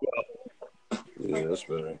 there we go. Yeah, that's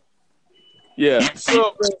better. Yeah.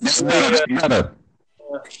 So,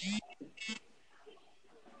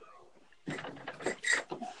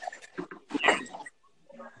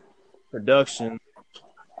 production,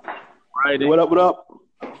 writing. What up? What up?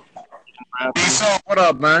 What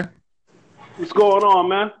up, man? What's going on,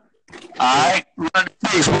 man? All right.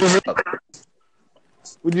 What's up?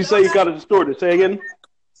 Would you say you got it distorted? Say again.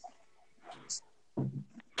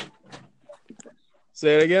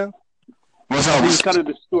 Say it again. What's up? You kind of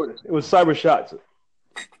distorted. It was cyber shots.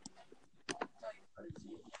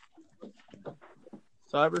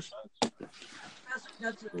 Cyber.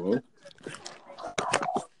 Hello?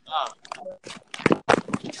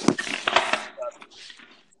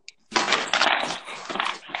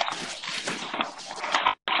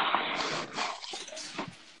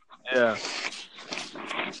 Yeah.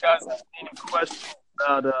 You guys have any questions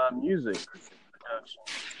about music production?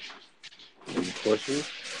 Any questions?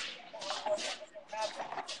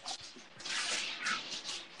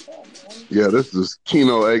 Yeah, this is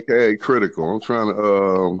Kino, aka Critical. I'm trying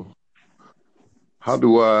to how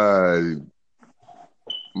do I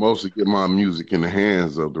mostly get my music in the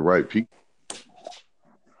hands of the right people?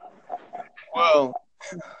 Well,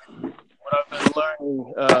 what I've been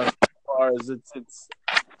learning as far as it's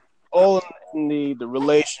all in the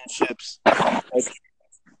relationships that you're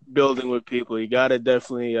building with people. You gotta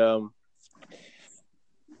definitely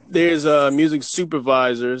there's music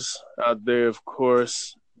supervisors out there, of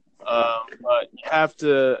course. But you have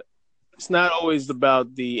to, it's not always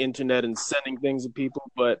about the internet and sending things to people,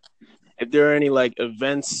 but if there are any like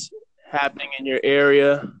events happening in your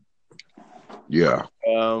area, Yeah.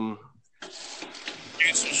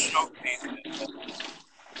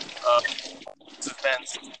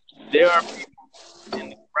 Events, there are people in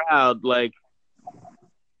the crowd, like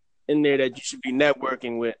in there that you should be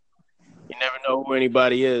networking with. You never know who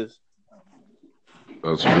anybody is.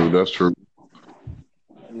 That's true. That's true.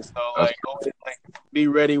 And so, like, always, like, be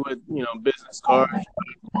ready with, business cards,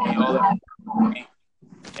 all that,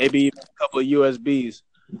 maybe even a couple of USBs.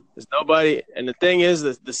 There's nobody, and the thing is,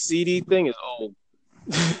 the CD thing is old.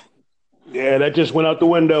 Yeah, that just went out the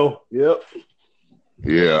window. Yep.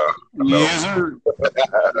 Yeah. Yes, sir.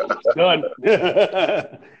 Done.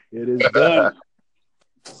 It is done.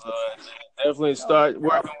 So definitely start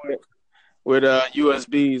working with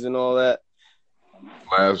USBs and all that.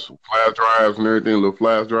 Flash drives and everything, little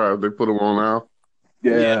flash drives, they put them on now.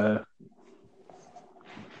 Yeah.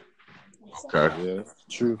 Okay. Yeah,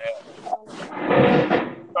 true.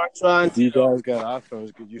 Start trying If you guys got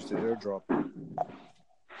iPhones, get used to airdropping.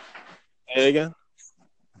 Say it again?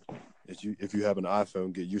 If you have an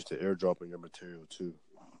iPhone, get used to airdropping your material too.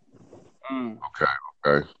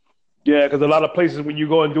 Okay. Yeah, because a lot of places when you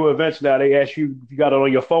go and do events now, they ask you if you got it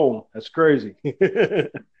on your phone. That's crazy.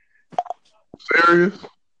 Serious?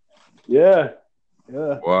 Yeah.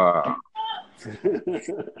 Yeah. Wow.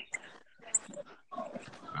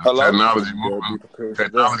 Hello? Technology moving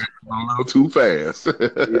a little too fast.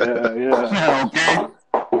 Yeah. Okay.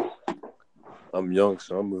 I'm young,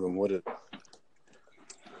 so I'm moving with it.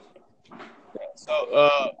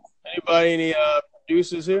 So, any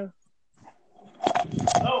producers here?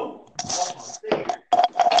 No.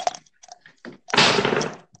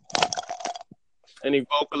 Any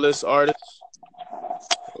vocalists, artists?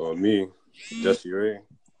 Me, Jesse Ray.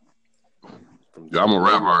 Yeah, I'm a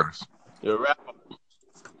rap artist. You're a rapper.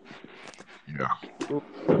 Yeah.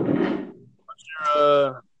 What's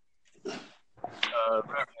your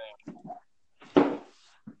rap name?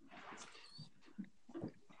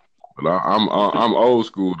 But I'm old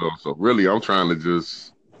school though, so really I'm trying to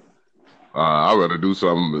just I'd rather do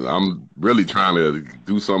something. I'm really trying to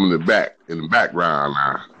do something in the background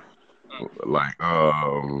now, like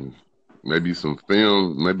maybe some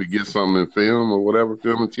film, maybe get something in film or whatever,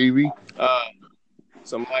 film and TV.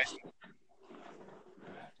 Some like.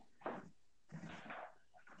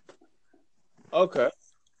 Okay.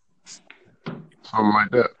 Something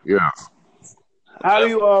like that. Yeah. How do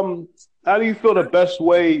you feel the best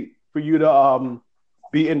way for you to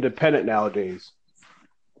be independent nowadays?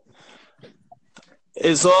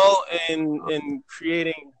 It's all in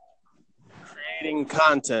creating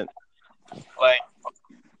content. Like,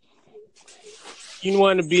 you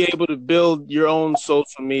want to be able to build your own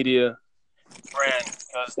social media brand,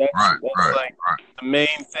 because that's like the main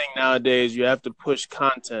thing nowadays. You have to push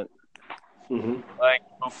content. Mm-hmm. Like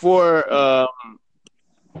before,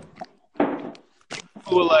 people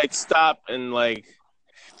would like stop and like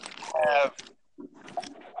have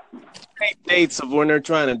dates of when they're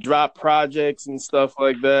trying to drop projects and stuff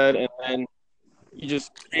like that, and then you're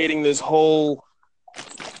just creating this whole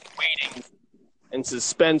waiting and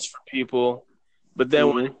suspense for people. But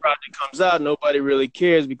then when the project comes out, nobody really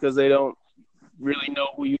cares because they don't really know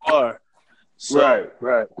who you are. So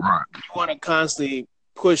Right. You want to constantly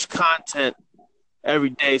push content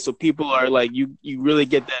every day, so people are like, you really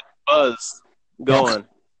get that buzz going.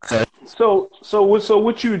 So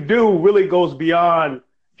what you do really goes beyond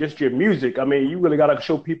just your music. I mean, you really got to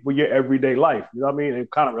show people your everyday life. You know what I mean? And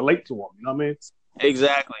kind of relate to them. You know what I mean?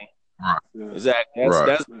 Exactly. Right. Exactly.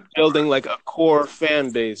 That's building like a core fan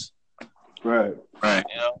base. Right. You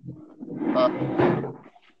know.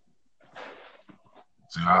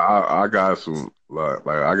 See, I got some like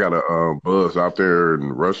I got a buzz out there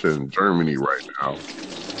in Russia and Germany right now.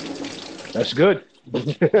 That's good.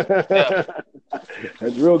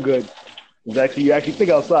 That's real good. You actually think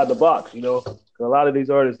outside the box, you know. A lot of these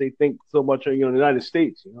artists, they think so much of, the United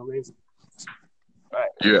States, you know what I mean? Right.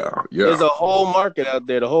 Yeah. There's a whole market out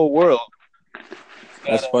there, the whole world.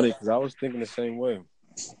 That's funny because I was thinking the same way.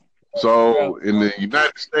 So in the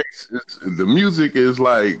United States, the music is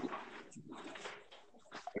like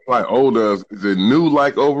older. Is it new?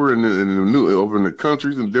 Like over in the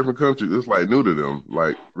countries, in different countries, it's like new to them.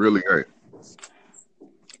 Like really ain't.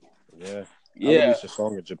 Yeah. Yeah. I released a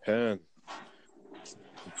song in Japan.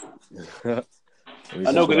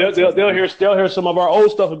 I know, because they'll hear some of our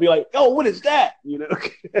old stuff and be like, "Oh, what is that?" You know.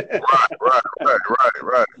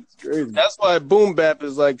 Right. It's crazy. That's why boom bap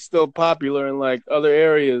is like still popular in like other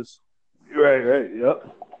areas. Right. Yep.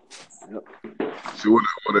 See what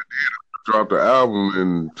I did? I dropped the album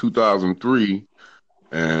in 2003,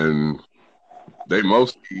 and they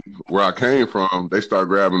mostly, where I came from, they start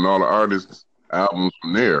grabbing all the artists' albums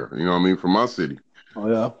from there. You know what I mean? From my city. Oh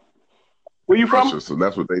yeah. Where you from? Russia, so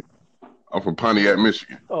that's what they. I'm from Pontiac,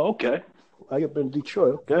 Michigan. Oh, okay. I get in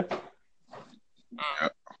Detroit. Okay. Yeah.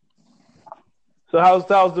 So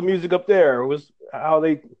how's the music up there? What are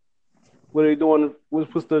they doing?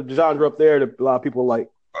 What's the genre up there that a lot of people like?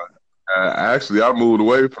 Actually, I moved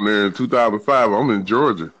away from there in 2005. I'm in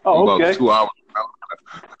Georgia. Oh, I'm okay. about 2 hours.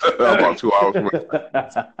 I'm about 2 hours from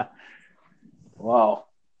Wow.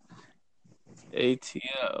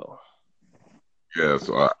 ATL. Yeah,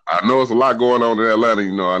 so I know it's a lot going on in Atlanta.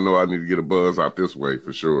 I know I need to get a buzz out this way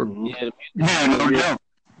for sure. Mm-hmm. Yeah.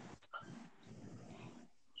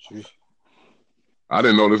 I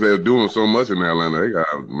didn't notice they were doing so much in Atlanta. They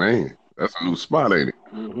got, man, that's a new spot, ain't it?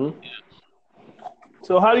 Mm-hmm.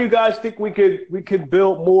 So how do you guys think we could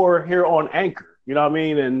build more here on Anchor? You know what I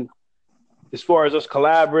mean? And as far as us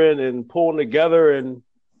collaborating and pulling together and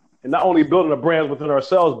not only building a brand within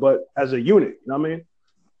ourselves, but as a unit. You know what I mean?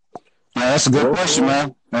 Yeah, that's a good question,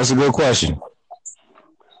 man. That's a good question.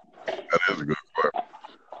 That is a good question.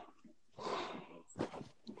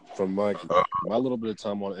 From my little bit of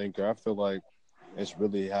time on Anchor, I feel like it's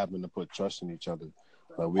really having to put trust in each other.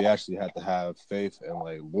 Like, we actually have to have faith and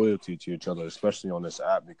like loyalty to each other, especially on this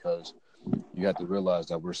app, because you have to realize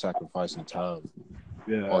that we're sacrificing time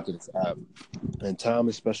onto this app, and time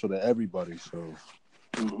is special to everybody. So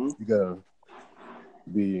you gotta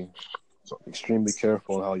be extremely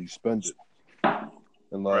careful on how you spend it.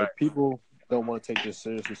 And like people don't want to take this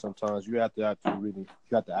seriously sometimes. You have to actually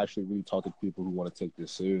really talk to people who want to take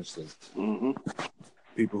this seriously.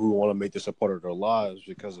 People who want to make this a part of their lives,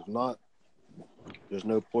 because if not, there's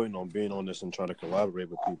no point on being on this and trying to collaborate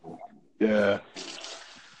with people. Yeah.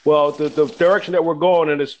 Well, the direction that we're going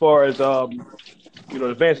in as far as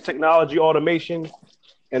advanced technology, automation,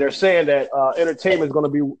 and they're saying that entertainment is going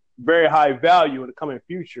to be very high value in the coming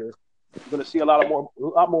future. You're going to see a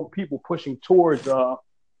lot more people pushing towards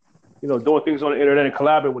doing things on the internet and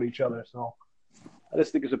collaborating with each other. So I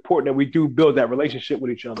just think it's important that we do build that relationship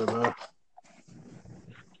with each other, man.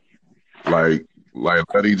 like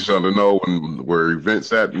let each other know where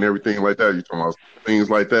events at and everything like that? You talking about things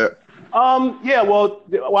like that? Yeah. Well,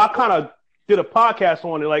 I kind of did a podcast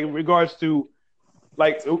on it, like in regards to,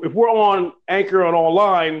 like, if we're on Anchor and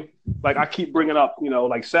online, like I keep bringing up,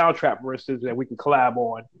 like Soundtrap, for instance, that we can collab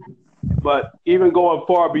on. But even going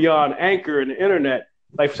far beyond Anchor and the internet,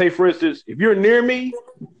 like say for instance, if you're near me,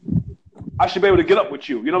 I should be able to get up with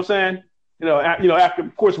you. You know what I'm saying? After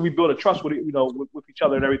of course we build a trust with with each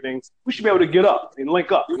other and everything, we should be able to get up and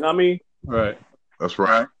link up. You know what I mean? Right. That's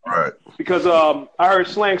right. Right. Because I heard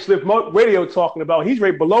Slang Sliff Radio talking about, he's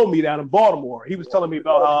right below me down in Baltimore. He was telling me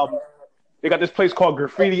about they got this place called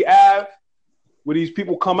Graffiti Ave, where these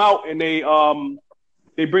people come out and they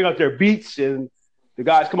bring out their beats, and the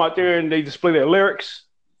guys come out there and they display their lyrics.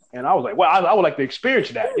 And I was like, wow, I would like to experience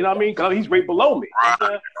that. You know what I mean? Because he's right below me. Right.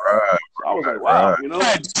 So I was like, wow,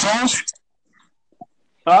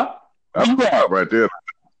 Huh? That's right there.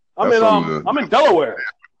 I'm in Delaware.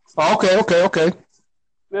 Oh, okay.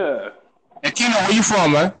 Yeah. And Keno, where you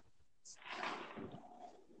from, man?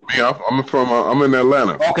 Me, I'm in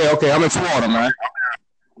Atlanta. Okay. I'm in Florida, man.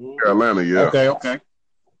 Atlanta, yeah. Okay.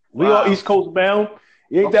 We all East Coast bound.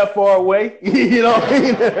 You ain't that far away. You know what I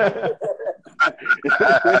mean?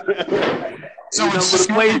 So for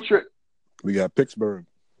the plane trip. We got Pittsburgh.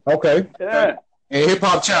 Okay. Yeah. And Hip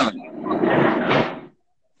Hop Challenge.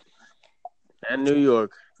 And New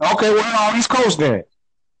York. Okay, we're on East Coast then.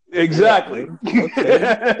 Exactly.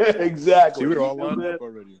 Okay. Exactly. See, we're all lined up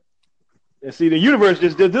already. And see, the universe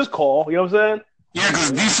just did this call. You know what I'm saying? Yeah,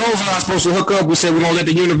 because these souls are not supposed to hook up. We said we're going to let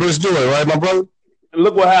the universe do it, right, my brother? And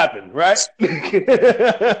look what happened, right?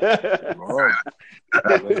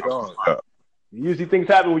 Usually things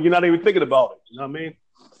happen when you're not even thinking about it. You know what I mean?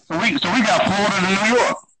 So we got Florida to New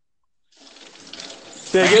York.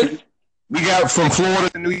 Say again? We got from Florida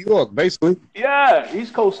to New York, basically. Yeah,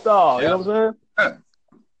 East Coast style. You know what I'm saying?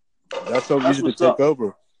 That's so easy to take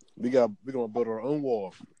over. We're gonna build our own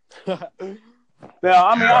wall. Now,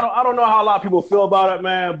 I mean, I don't know how a lot of people feel about it,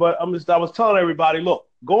 man. But I was telling everybody, look,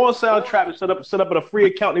 go on Soundtrap and set up a free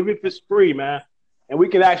account, even if it's free, man. And we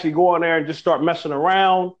can actually go on there and just start messing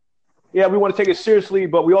around. Yeah, we want to take it seriously,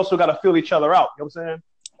 but we also got to feel each other out. You know what I'm saying?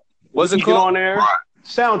 What's it Get called? on there,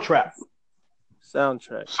 Soundtrap.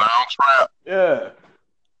 Soundtrack. Yeah.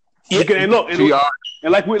 You can, and look, and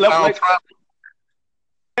like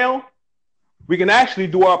now, we can actually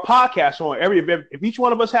do our podcast on if each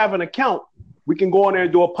one of us have an account, we can go on there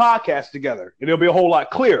and do a podcast together, and it'll be a whole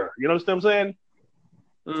lot clearer. You know what I'm saying?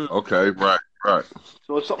 Okay, right.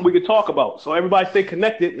 So it's something we can talk about. So everybody stay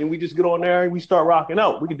connected, and we just get on there and we start rocking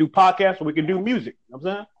out. We can do podcasts or we can do music. You know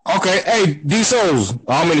what I'm saying? Okay, hey, D-Souls.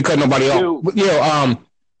 I don't mean to cut nobody off. But,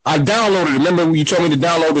 I downloaded it. Remember you told me to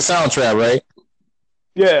download the Soundtrap, right?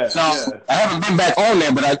 Yeah. So I haven't been back on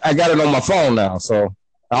there, but I got it on my phone now, so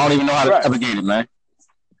I don't even know how to navigate it, man.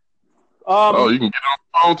 You can get it on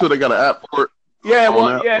the phone too. They got an app for it.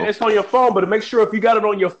 Yeah, it's on your phone, but make sure if you got it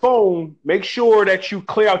on your phone, make sure that you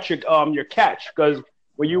clear out your cache, because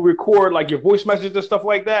when you record like your voice messages and stuff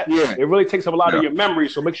like that, it really takes up a lot of your memory.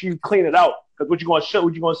 So make sure you clean it out, because what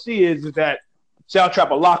you're gonna see is that Soundtrap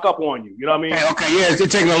will lock up on you. You know what I mean?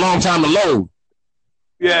 It's taking a long time to load.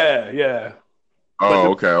 Yeah.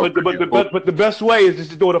 Oh, But the best way is just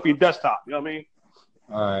to do it off your desktop. You know what I mean?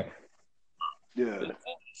 All right. Yeah.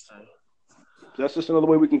 That's just another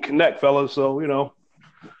way we can connect, fellas. So,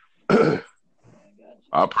 I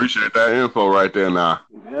appreciate that info right there now.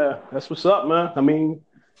 Yeah, that's what's up, man. I mean,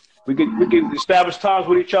 we can establish times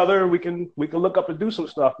with each other, and we can look up and do some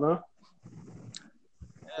stuff, man.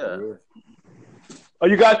 Yeah. Are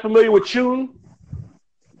you guys familiar with Tune?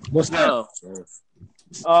 What's that?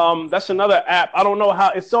 That's another app. I don't know how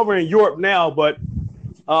it's over in Europe now, but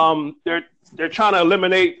they're trying to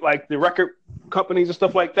eliminate like the record companies and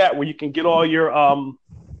stuff like that, where you can get all your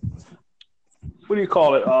what do you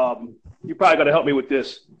call it? You probably got to help me with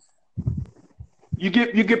this. You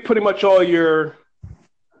get pretty much all your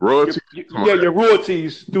royalties. Your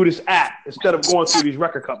royalties through this app instead of going through these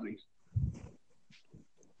record companies.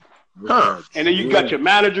 Huh. And then you got your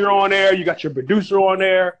manager on there, you got your producer on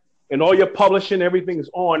there, and all your publishing, everything is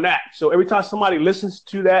on that. So every time somebody listens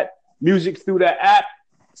to that music through that app,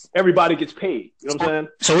 everybody gets paid. You know what I'm saying?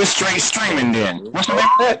 So it's straight streaming then. What's the name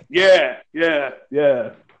of that?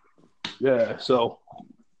 Yeah. So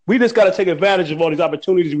we just got to take advantage of all these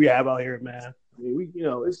opportunities we have out here, man. I mean,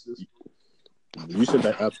 it's just... You said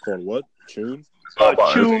that app's called what? Tune?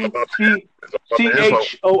 Tune.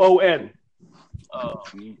 CHOON.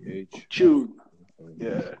 Tune.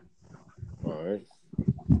 Yeah. All right.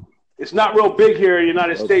 It's not real big here in the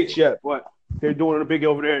United States yet, but they're doing it big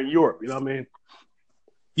over there in Europe. You know what I mean?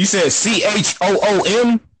 You said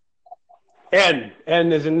CHOOM? N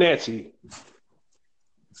is in Nancy.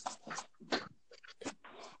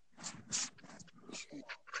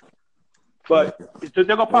 But they're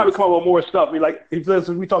gonna probably come up with more stuff. I mean, like we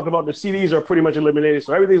talked about, the CDs are pretty much eliminated,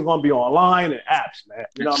 so everything's gonna be online and apps, man.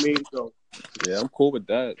 You know what I mean? So yeah, I'm cool with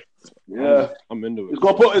that. Yeah, I'm into it. It's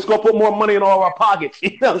gonna put more money in all our pockets.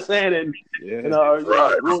 You know what I'm saying? And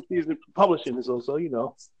royalties and publishing and so you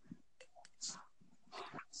know.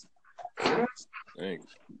 Thanks.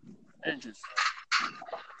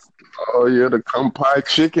 Oh yeah, the Kumpai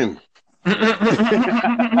chicken. Man,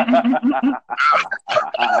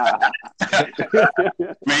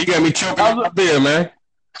 you got me choking up there, man.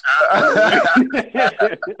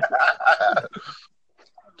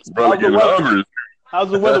 Brother, getting hungry.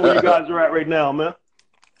 How's the weather where you guys are at right now, man?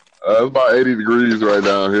 It's about 80 degrees right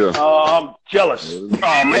down here. Oh, I'm jealous. Oh,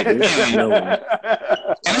 man. And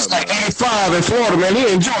it's like 85 in Florida, man. Here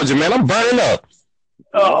in Georgia, man. I'm burning up.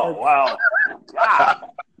 Oh, wow. God.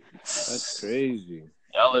 That's crazy.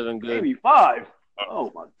 Y'all living good. 85.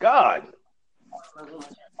 Oh, my God.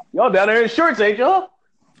 Y'all down there in shorts, ain't y'all?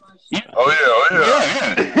 Oh,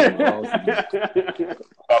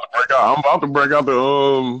 yeah. I'm about to break out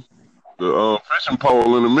the fishing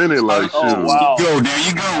pole in a minute, like shit. Wow. There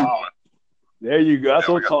you go. Wow. There you go. That's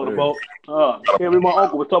what I'm talking about. Him and my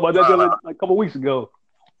uncle was talking about that like a couple weeks ago.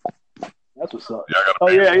 That's what's up.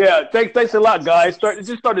 Yeah. Thanks a lot, guys. It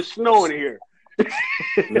just started snowing here.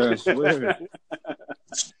 Yeah, I swear.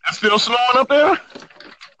 It's still snowing up there?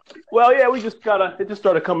 Well, yeah, it just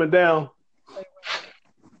started coming down.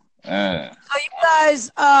 So you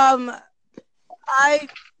guys,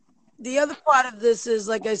 the other part of this is,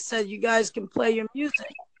 like I said, you guys can play your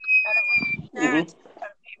music. And if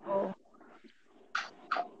people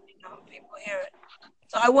hear it.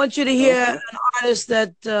 So I want you to hear an artist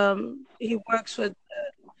that he works with.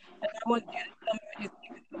 And I want you to tell me what you think.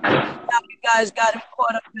 Now you guys got him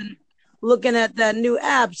caught up in looking at that new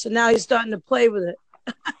app, so now he's starting to play with it.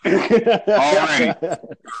 All right.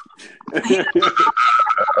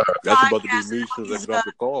 That's about to be me since I got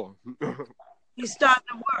the call. He's starting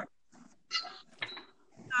to work.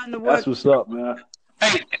 That's what's up, man.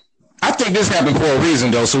 Hey, I think this happened for a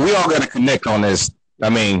reason, though, so we all got to connect on this. I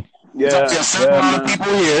mean, there's a certain amount of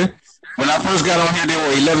people here. When I first got on here, there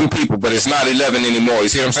were 11 people, but it's not 11 anymore. You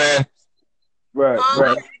see what I'm saying? Right.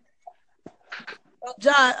 Well,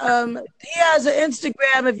 John, he has an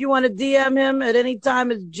Instagram. If you want to DM him at any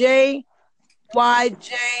time, it's JYJWLZ.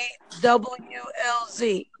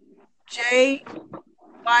 JYJWLZ.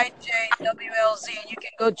 And you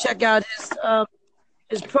can go check out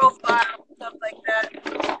his profile and stuff like that.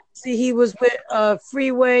 See, he was with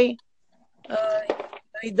Freeway.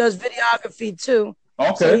 He does videography too.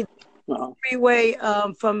 Okay. So Freeway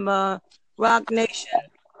from Rock Nation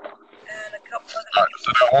and a couple other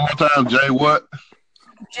people. So one more time, Jay what?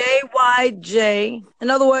 JYJ. In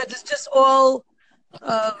other words, it's just all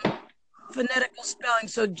phonetical spelling.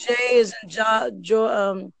 So J is in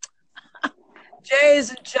J is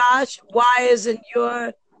in Josh, Y is in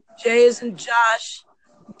your, J is in Josh,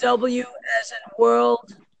 W as in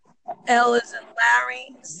world, L is in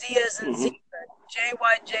Larry, Z is in Zebra,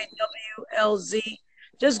 JYJWLZ.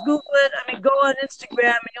 Just Google it. I mean, go on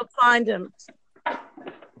Instagram and you'll find him.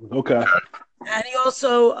 Okay. And he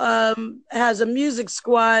also has a music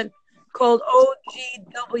squad called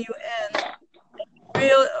OGWN,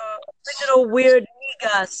 Real Original Weird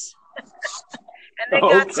Niggas. And they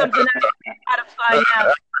got something I gotta find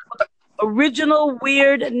out. Original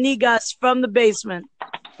Weird Niggas from the basement.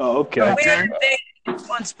 Oh, okay. Weird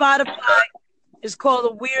Invasion on Spotify is called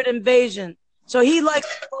A Weird Invasion. So he likes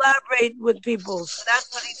to collaborate with people. So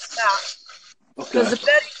that's what he's about. Because the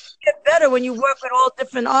better you get better when you work with all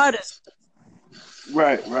different artists.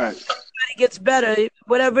 Right. Everybody gets better.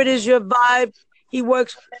 Whatever it is your vibe, he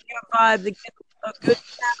works with your vibe to get a good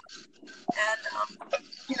sound.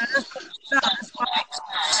 And that's what it's about. That's why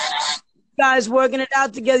you guys working it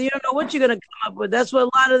out together. You don't know what you're gonna come up with. That's what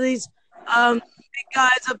a lot of these big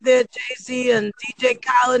guys up there, Jay-Z and DJ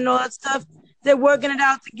Khaled and all that stuff, they're working it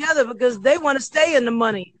out together because they want to stay in the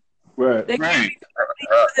money. Right. They can't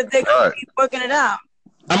if they're gonna keep working it out.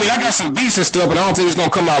 I mean, I got some beats and stuff, but I don't think it's gonna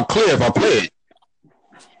come out clear if I play it.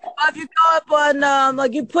 If you go up on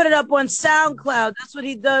like you put it up on SoundCloud, that's what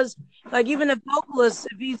he does. Like even the vocalist,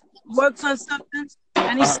 if he works on something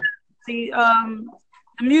and he sends the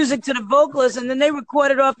music to the vocalist, and then they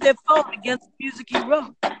record it off their phone against the music he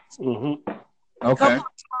wrote. Mm-hmm. A couple of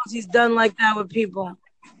songs he's done like that with people.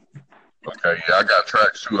 Okay, yeah, I got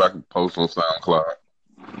tracks too I can post on SoundCloud.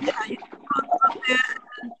 Yeah, you post up there,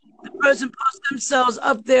 and the person posts themselves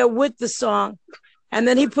up there with the song, and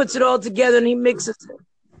then he puts it all together and he mixes it.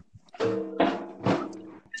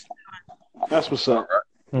 That's what's up.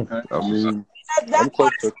 Okay. I mean, I'm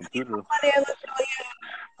close to a computer.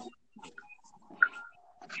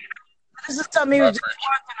 This is something he was just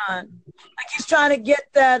working on. Like he's trying to get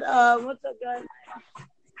that. What's that guy?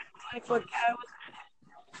 24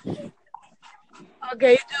 Karat.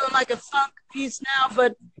 Okay, he's doing like a funk piece now,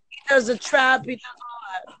 but he does a trap. He does all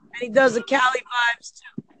that, and he does the Cali vibes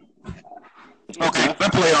too. Okay,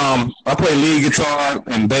 I play lead guitar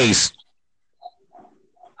and bass.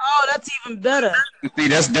 Oh, that's even better. See,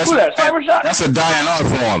 that's Who that? Cybershot? that's a dying art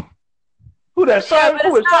form. Who that? Yeah, but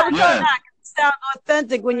Who is it's not, Cybershot? it sounds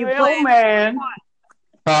authentic when you Hey, play. oh, man.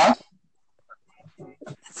 Huh? It You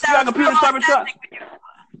got a computer, real Cybershot? authentic when you-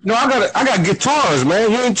 No, I got guitars, man.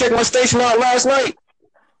 You didn't check my station out last night.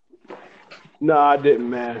 No, I didn't,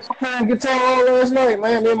 man. I played guitar all last night,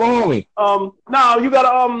 man. Me and my homie. No, you got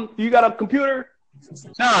a computer?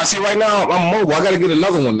 Nah, see, right now I'm mobile. I gotta get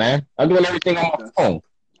another one, man. I'm doing everything on my phone.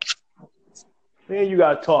 Man, you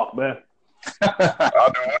gotta talk, man.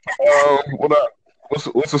 What up?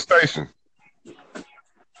 What's the station?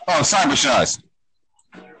 Oh, Cybershots.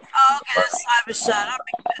 Oh, okay, that's Cybershot.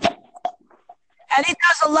 And he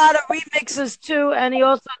does a lot of remixes too, and he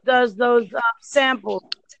also does those samples.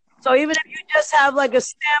 So even if you just have like a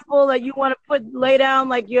sample that you want to lay down,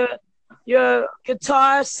 like your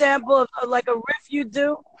guitar sample of like a riff you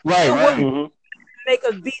do, Right. make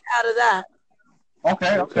a beat out of that.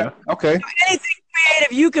 Okay. So anything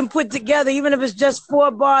creative you can put together, even if it's just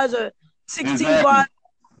 4 bars or 16 bars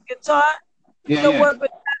guitar, he'll work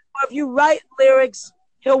with that. Or if you write lyrics,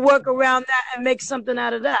 he'll work around that and make something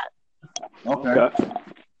out of that. Okay.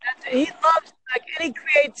 He loves like any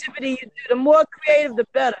creativity you do. The more creative, the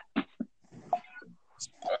better.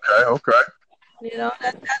 Okay. You know,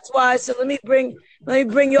 that's why I said let me bring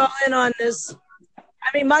y'all in on this.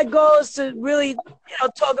 I mean, my goal is to really,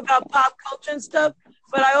 talk about pop culture and stuff,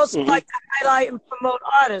 but I also like to highlight and promote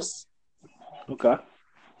artists. Okay.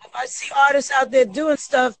 If I see artists out there doing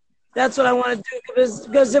stuff, that's what I want to do.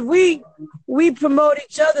 Because if we promote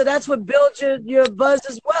each other, that's what builds your buzz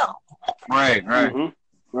as well. Right. Right.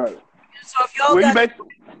 So if y'all Where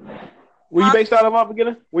you based out of up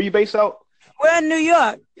beginning? Where you based out? We're in New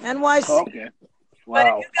York, NYC. Oh, okay. But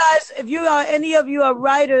Wow. if any of you are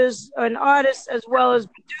writers and artists as well as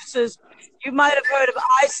producers, you might have heard of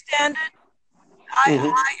iStandard,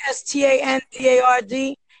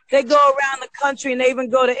 ISTANDARD. They go around the country and they even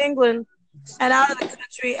go to England and out of the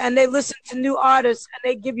country and they listen to new artists and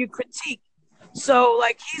they give you critique. So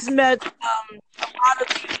like he's met a lot of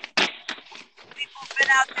people who've been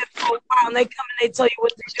out there for a while and they come and they tell you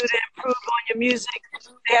what to do to improve on your music.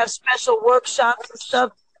 They have special workshops and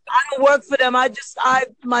stuff. I don't work for them. He's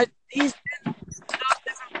been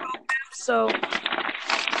different programs, so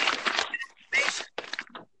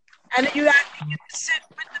and then you actually get to sit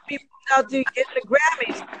with the people out there getting the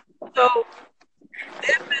Grammys. So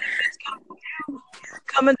their benefits come from you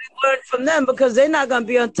coming to learn from them because they're not gonna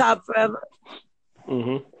be on top forever.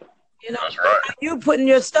 That's right. You putting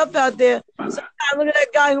your stuff out there. Sometimes look at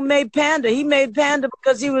that guy who made Panda. He made Panda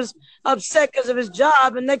because he was upset because of his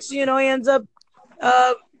job, and next thing you know, he ends up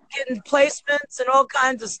getting placements and all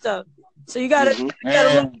kinds of stuff. So you gotta look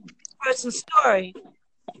at the person's story.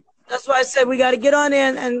 That's why I said we gotta get on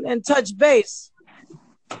in and touch base.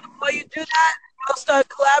 Before you do that, we'll start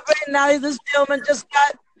collaborating. Now this gentleman just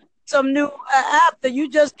got some new app that you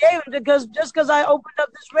just gave him because I opened up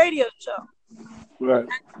this radio show. Right.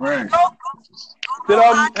 Go,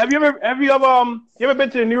 Have you ever been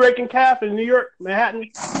to the New York Cafe in New York,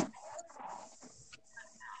 Manhattan?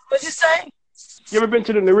 What'd you say? You ever been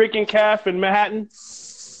to the Norican Cafe in Manhattan? No, that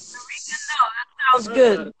sounds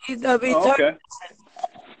good. Okay.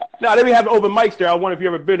 No, they be having open mics there. I wonder if you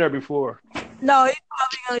ever been there before. No, he's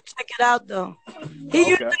probably gonna check it out though. He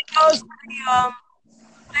usually goes to the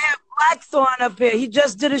they have Blackthorn up here. He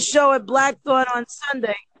just did a show at Blackthorn on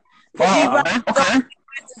Sunday. Huh?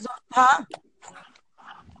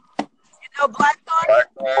 You know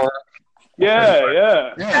Blackthorn?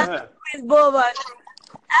 Yeah. That's Queens Boulevard.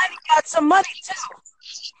 And he got some money too.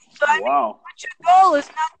 So I mean, what your goal is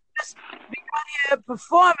not just be out here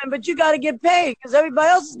performing, but you got to get paid because everybody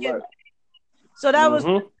else is getting paid. So that's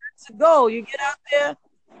the goal. You get out there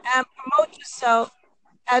and promote yourself,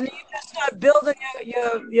 and you just start building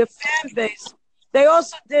your fan base. They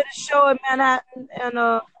also did a show in Manhattan on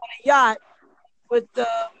a yacht with the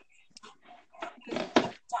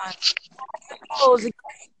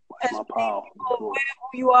who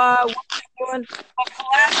you are, what you're doing,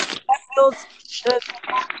 that builds who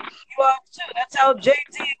you are too. That's how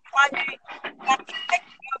Jay-Z and Kanye got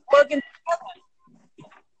working together.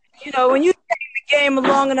 you know, when you stay in the game a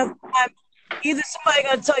long enough time, either somebody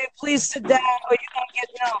gonna tell you please sit down, or you're gonna get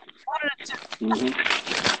no. One of the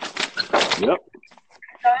two. Yep.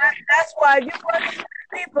 So that's why if you work with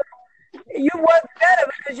people, you work better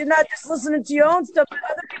because you're not just listening to your own stuff, but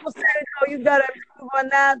other people saying, "Oh, you gotta improve on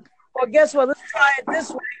that," or guess what? Let's try it this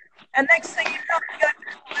way. And next thing you know, you got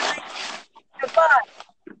your vibe.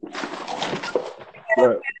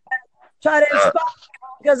 Try to inspire people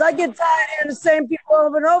because I get tired of hearing the same people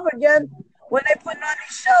over and over again when they put on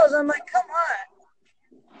these shows. I'm like, come on,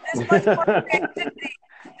 there's much more creativity.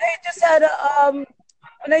 They just had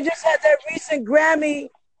when they just had that recent Grammy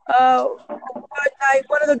award night,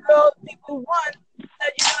 one of the girls people who won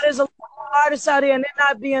said, you know, there's a lot more artists out here and they're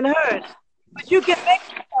not being heard, but you can make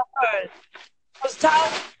yourself heard. Because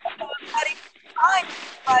time not even find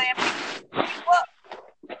somebody.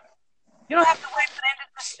 You don't have to wait for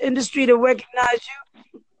the industry to recognize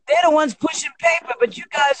you. They're the ones pushing paper, but you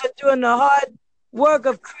guys are doing the hard work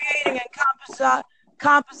of creating and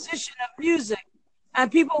composition of music. And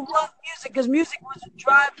people love music because music was to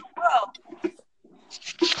drive the world.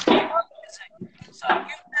 They love music. So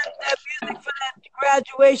give that music for that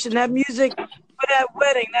graduation, that music for that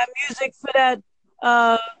wedding, that music for that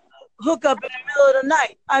hook up in the middle of the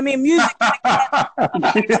night. I mean, music like that.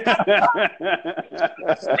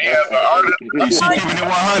 Yeah, but artists, you should give it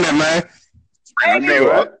 100, man.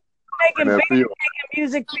 Making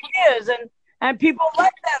music for years, and people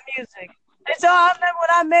like that music. They say, oh, I remember when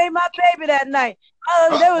I made my baby that night.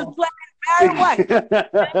 They was playing Barry White.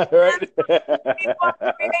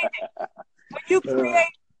 When you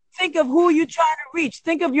create, think of who you're trying to reach.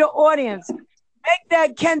 Think of your audience. Make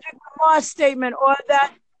that Kendrick Lamar statement or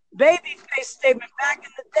that Babyface statement back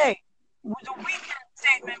in the day. With the Weeknd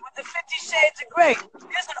statement, with the 50 Shades of Grey.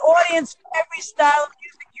 There's an audience for every style of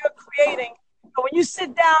music you're creating. So when you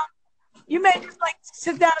sit down, you may just like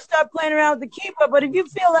sit down and start playing around with the keyboard, but if you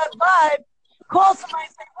feel that vibe, call somebody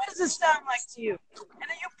and say, what does this sound like to you? And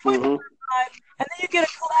then you put it in the vibe, and then you get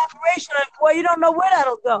a collaboration on it. Boy, you don't know where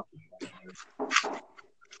that'll go.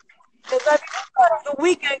 Because I thought the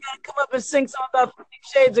Weeknd gonna come up and sing something about 50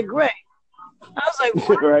 Shades of Grey. I was like,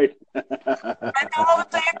 what? Right. And then all of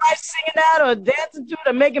a sudden everybody's singing that or dancing to it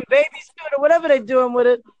or making babies to it or whatever they're doing with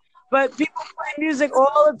it. But people play music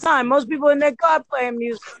all the time. Most people in their car playing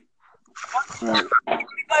music. Right.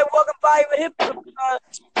 Anybody walking by with headphones on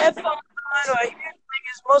or earphones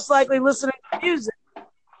is most likely listening to music.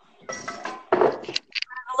 There's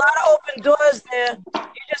a lot of open doors there.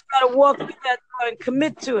 You just got to walk through that door and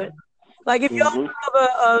commit to it. Like if you all know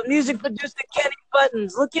a music producer, Kenny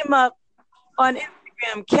Buttons, look him up on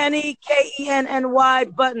Instagram. Kenny, Kenny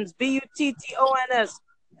Buttons, Buttons.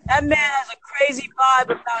 That man has a crazy vibe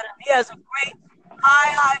about him. He has a great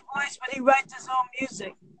high voice, but he writes his own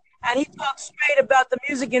music. And he talks straight about the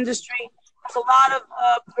music industry. There's a lot of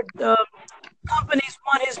companies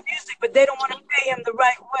want his music, but they don't want to pay him the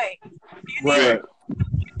right way. You need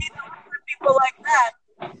people like that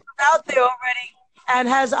out there already and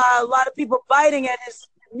has a lot of people biting at his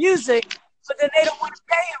music, but then they don't want to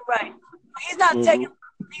pay him right. He's not taking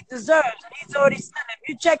what he deserves, and he's already said it. If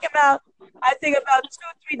you check him out, I think about 2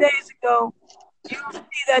 or 3 days ago, you'll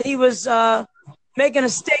see that he was making a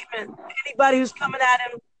statement. Anybody who's coming at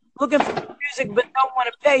him looking for music but don't want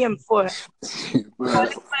to pay him for it. They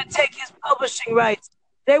want to take his publishing rights.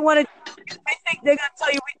 They think they're going to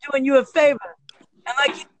tell you we're doing you a favor. And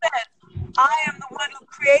like you said, I am the one who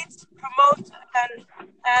creates, promotes,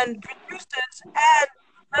 and produces and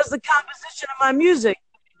does the composition of my music.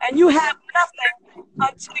 And you have nothing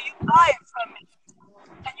until you buy it from me.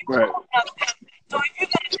 And you own nothing. So if you're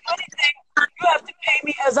going to do anything, you have to pay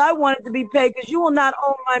me as I want it to be paid because you will not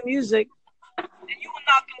own my music and you will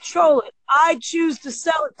not control it. I choose to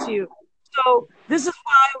sell it to you. So this is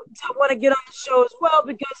why I want to get on the show as well,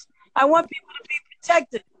 because I want people to be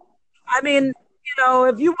protected. I mean, you know,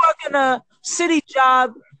 if you work in a city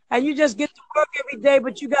job and you just get to work every day,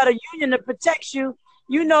 but you got a union that protects you,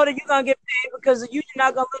 you know that you're going to get paid because the union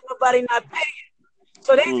not going to let nobody not pay you.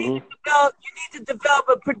 So they need to develop, you need to develop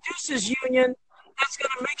a producers union that's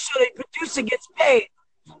going to make sure the producer gets paid.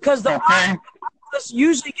 Because the artist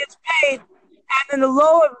usually gets paid, and then the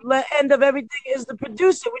lower end of everything is the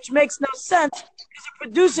producer, which makes no sense because the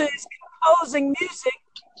producer is composing music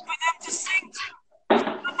for them to sing to.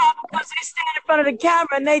 Because they stand in front of the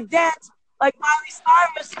camera and they dance like Miley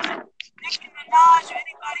Cyrus, Nicki Minaj, or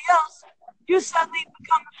anybody else, you suddenly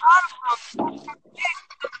become the bottom of it.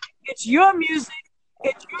 It's your music,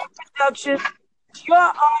 it's your production, it's your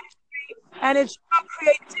artistry, and it's your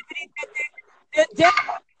creativity that they're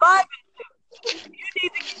vibing to. You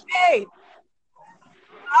need to get paid.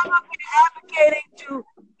 I'm not advocating to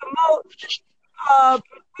promote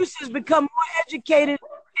producers become more educated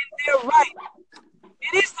in their right.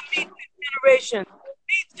 It is the Me Too generation.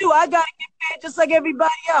 Me too. I gotta get paid just like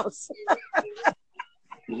everybody else.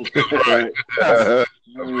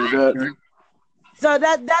 So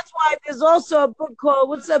that's why there's also a book called,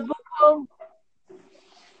 what's that book called?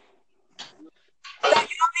 That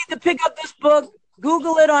you don't need to pick up this book.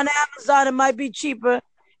 Google it on Amazon. It might be cheaper.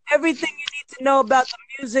 Everything you need to know about the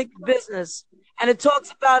music business. And it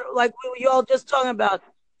talks about, like we all just talking about,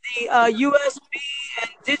 the USB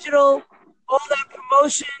and digital, all that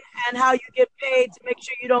promotion and how you get paid to make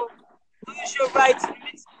sure you don't lose your rights.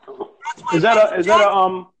 Is that an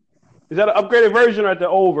upgraded version or the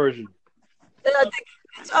old version? I think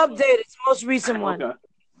it's updated. It's the most recent one. Okay.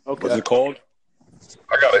 What's it called?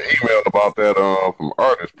 I got an email about that from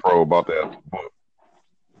Artist Pro about that book.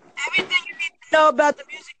 Everything you need to know about the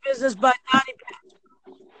music business by Donald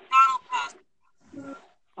Pastor.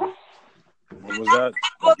 What was that?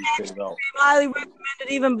 That book actually highly recommended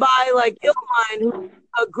even by like Illmind, who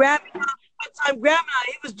a Grammy time Grammy.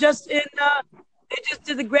 He was just in. They just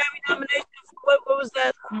did the Grammy nomination for what was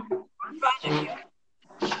that project?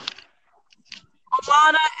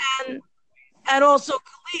 Alana and also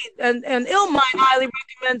Khalid and Illmind highly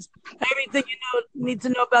recommends everything you need to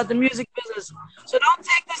know about the music business. So don't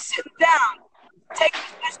take this sitting down. Take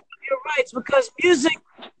possession of your rights because music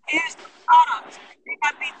is the product. You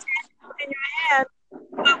got to be tangible in your hand.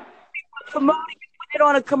 But people promoting it, put it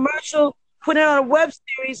on a commercial, put it on a web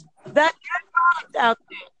series. That's your product out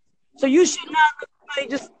there. So you should not let somebody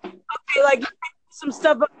just like you some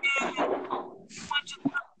stuff up there and bunch of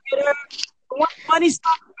stuff get hurt. When money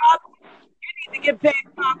starts dropping, you need to get paid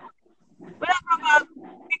properly. Whatever about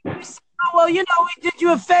people say, oh, well, we did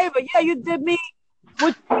you a favor. Yeah, you did me.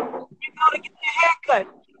 You go to get your hair cut.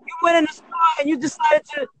 You went in the store and you decided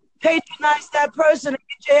to patronize that person and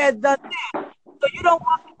get your hair done there. So you don't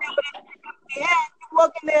walk in there with everything up in your hand. You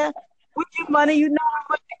walk in there with your money. You know how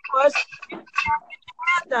much it costs. You get your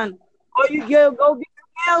hair done. Or you go get your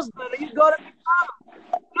nails done. Or you go to McDonald's.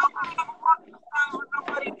 Nobody ever walks in the store with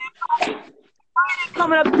nobody in their pocket. Why are they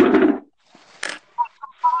coming up to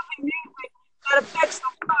music that affects the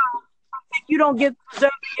world? I think you don't deserve to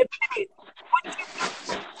get paid. What you do,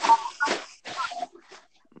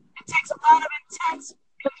 it takes a lot of intense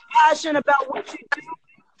compassion about what you do. You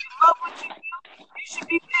love what you do. You should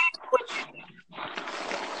be paid for what you do.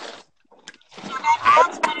 So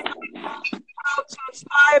that's what it really comes to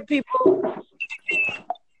inspire people to be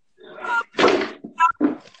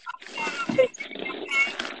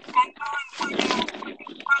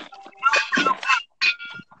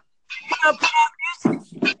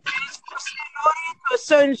a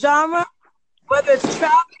certain genre, whether it's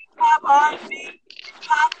trap, hip-hop, R&B,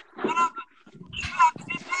 pop, whatever, you have to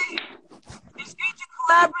be paid. Just get you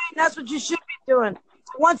collaborating, that's what you should be doing.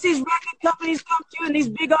 So once these record companies come to you and these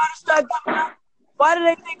big artists start coming out, why do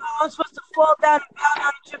they think, I'm supposed to fall down and pound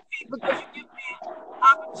out at your feet because you give me an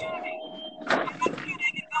opportunity? And they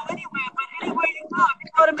can go anywhere, but anywhere you go, if you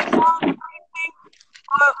go to McDonald's or anything,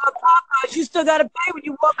 or Popeyes, you still got to pay when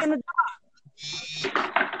you walk in the door.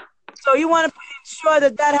 So you want to ensure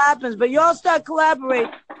that happens, but y'all start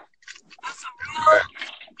collaborating. That's a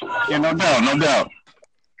real. No doubt.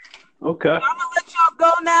 Okay. I'm gonna let y'all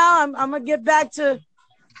go now. I'm gonna get back to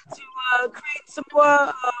create some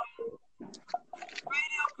more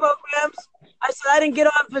radio programs. I said I didn't get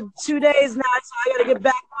on for 2 days now, so I gotta get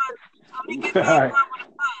back on. I'm gonna get back on with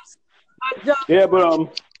the bus. Yeah, but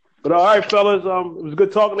all right, fellas. It was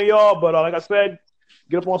good talking to y'all. But like I said,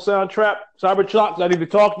 get up on Soundtrap, Cyberchalks. I need to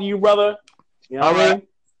talk to you, brother. You know what I mean?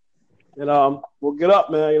 And we'll get up,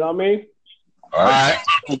 man. You know what I mean? All right.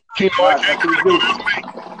 Keep on.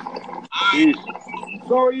 Peace.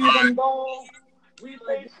 So even though we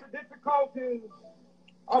face the difficulties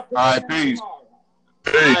of the All right, peace.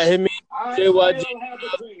 Peace. Hit me, JYG.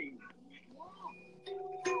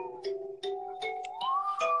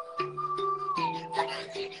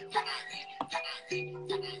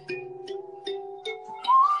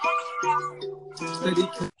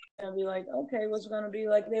 And be like, okay, what's it gonna be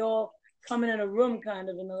like? They all coming in a room, kind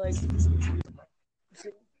of, and they're like,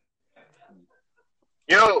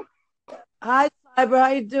 Yo. Hi, Cyber. How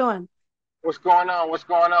you doing? What's going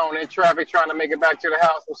on? In traffic, trying to make it back to the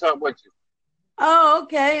house. What's up with you? Oh,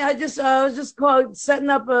 okay. I was just setting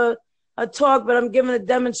up a talk, but I'm giving a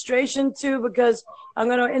demonstration too because I'm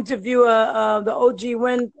going to interview the OG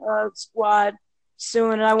Win squad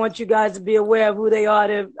soon, and I want you guys to be aware of who they are.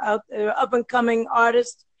 They're up and coming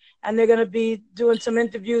artists, and they're going to be doing some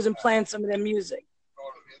interviews and playing some of their music.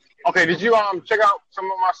 Okay. Did you check out some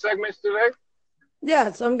of my segments today?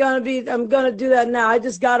 Yes, I'm gonna do that now. I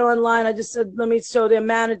just got online. I just said, let me show their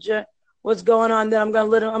manager what's going on. Then I'm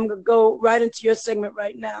gonna go right into your segment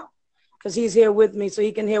right now, because he's here with me, so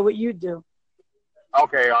he can hear what you do.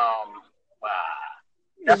 Okay.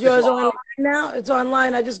 Is yours online now? It's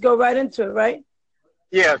online. I just go right into it, right?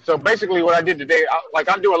 Yeah. So basically, what I did today,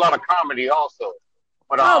 I do a lot of comedy also.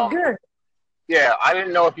 But good. Yeah, I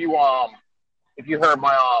didn't know if you heard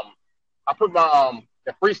my I put my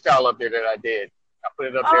the freestyle up there that I did. I put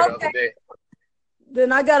it up there the other day.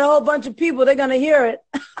 Then I got a whole bunch of people. They're gonna hear it.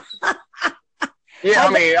 Yeah, I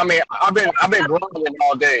mean, I've been grinding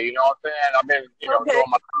all day. You know what I'm saying? I've been, doing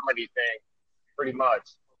my comedy thing, pretty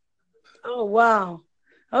much. Oh wow.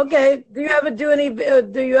 Okay. Do you ever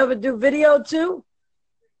do video too?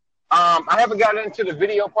 I haven't gotten into the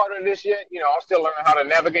video part of this yet. I'm still learning how to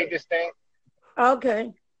navigate this thing.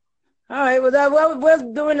 Okay. All right. Well,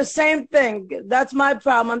 we're doing the same thing. That's my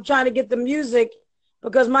problem. I'm trying to get the music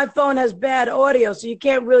because my phone has bad audio, so you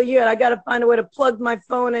can't really hear it. I got to find a way to plug my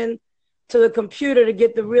phone in to the computer to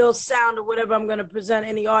get the real sound of whatever I'm going to present,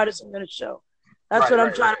 any artist I'm going to show. That's what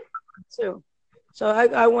I'm trying to do. So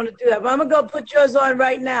I want to do that. But I'm going to go put yours on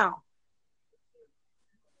right now.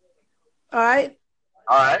 All right?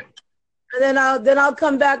 All right. And then I'll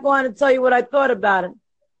come back on and tell you what I thought about it.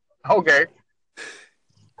 Okay.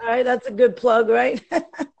 All right, that's a good plug, right?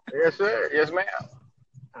 Yes, sir. Yes, ma'am.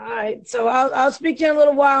 All right, so I'll speak to you in a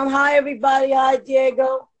little while. And hi, everybody. Hi,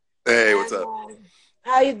 Diego. Hey, what's up?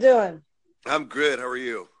 How you doing? I'm good. How are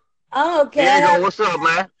you? I'm okay. Diego, what's up,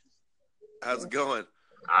 man? How's it going?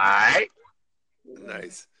 All right.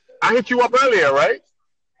 Nice. I hit you up earlier, right?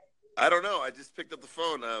 I don't know. I just picked up the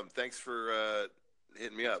phone. Thanks for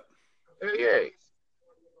hitting me up. Yeah.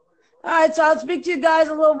 All right, so I'll speak to you guys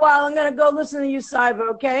in a little while. I'm going to go listen to you, Cyber,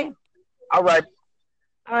 okay? All right.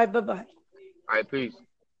 All right, bye-bye. All right, peace.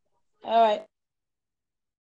 All right.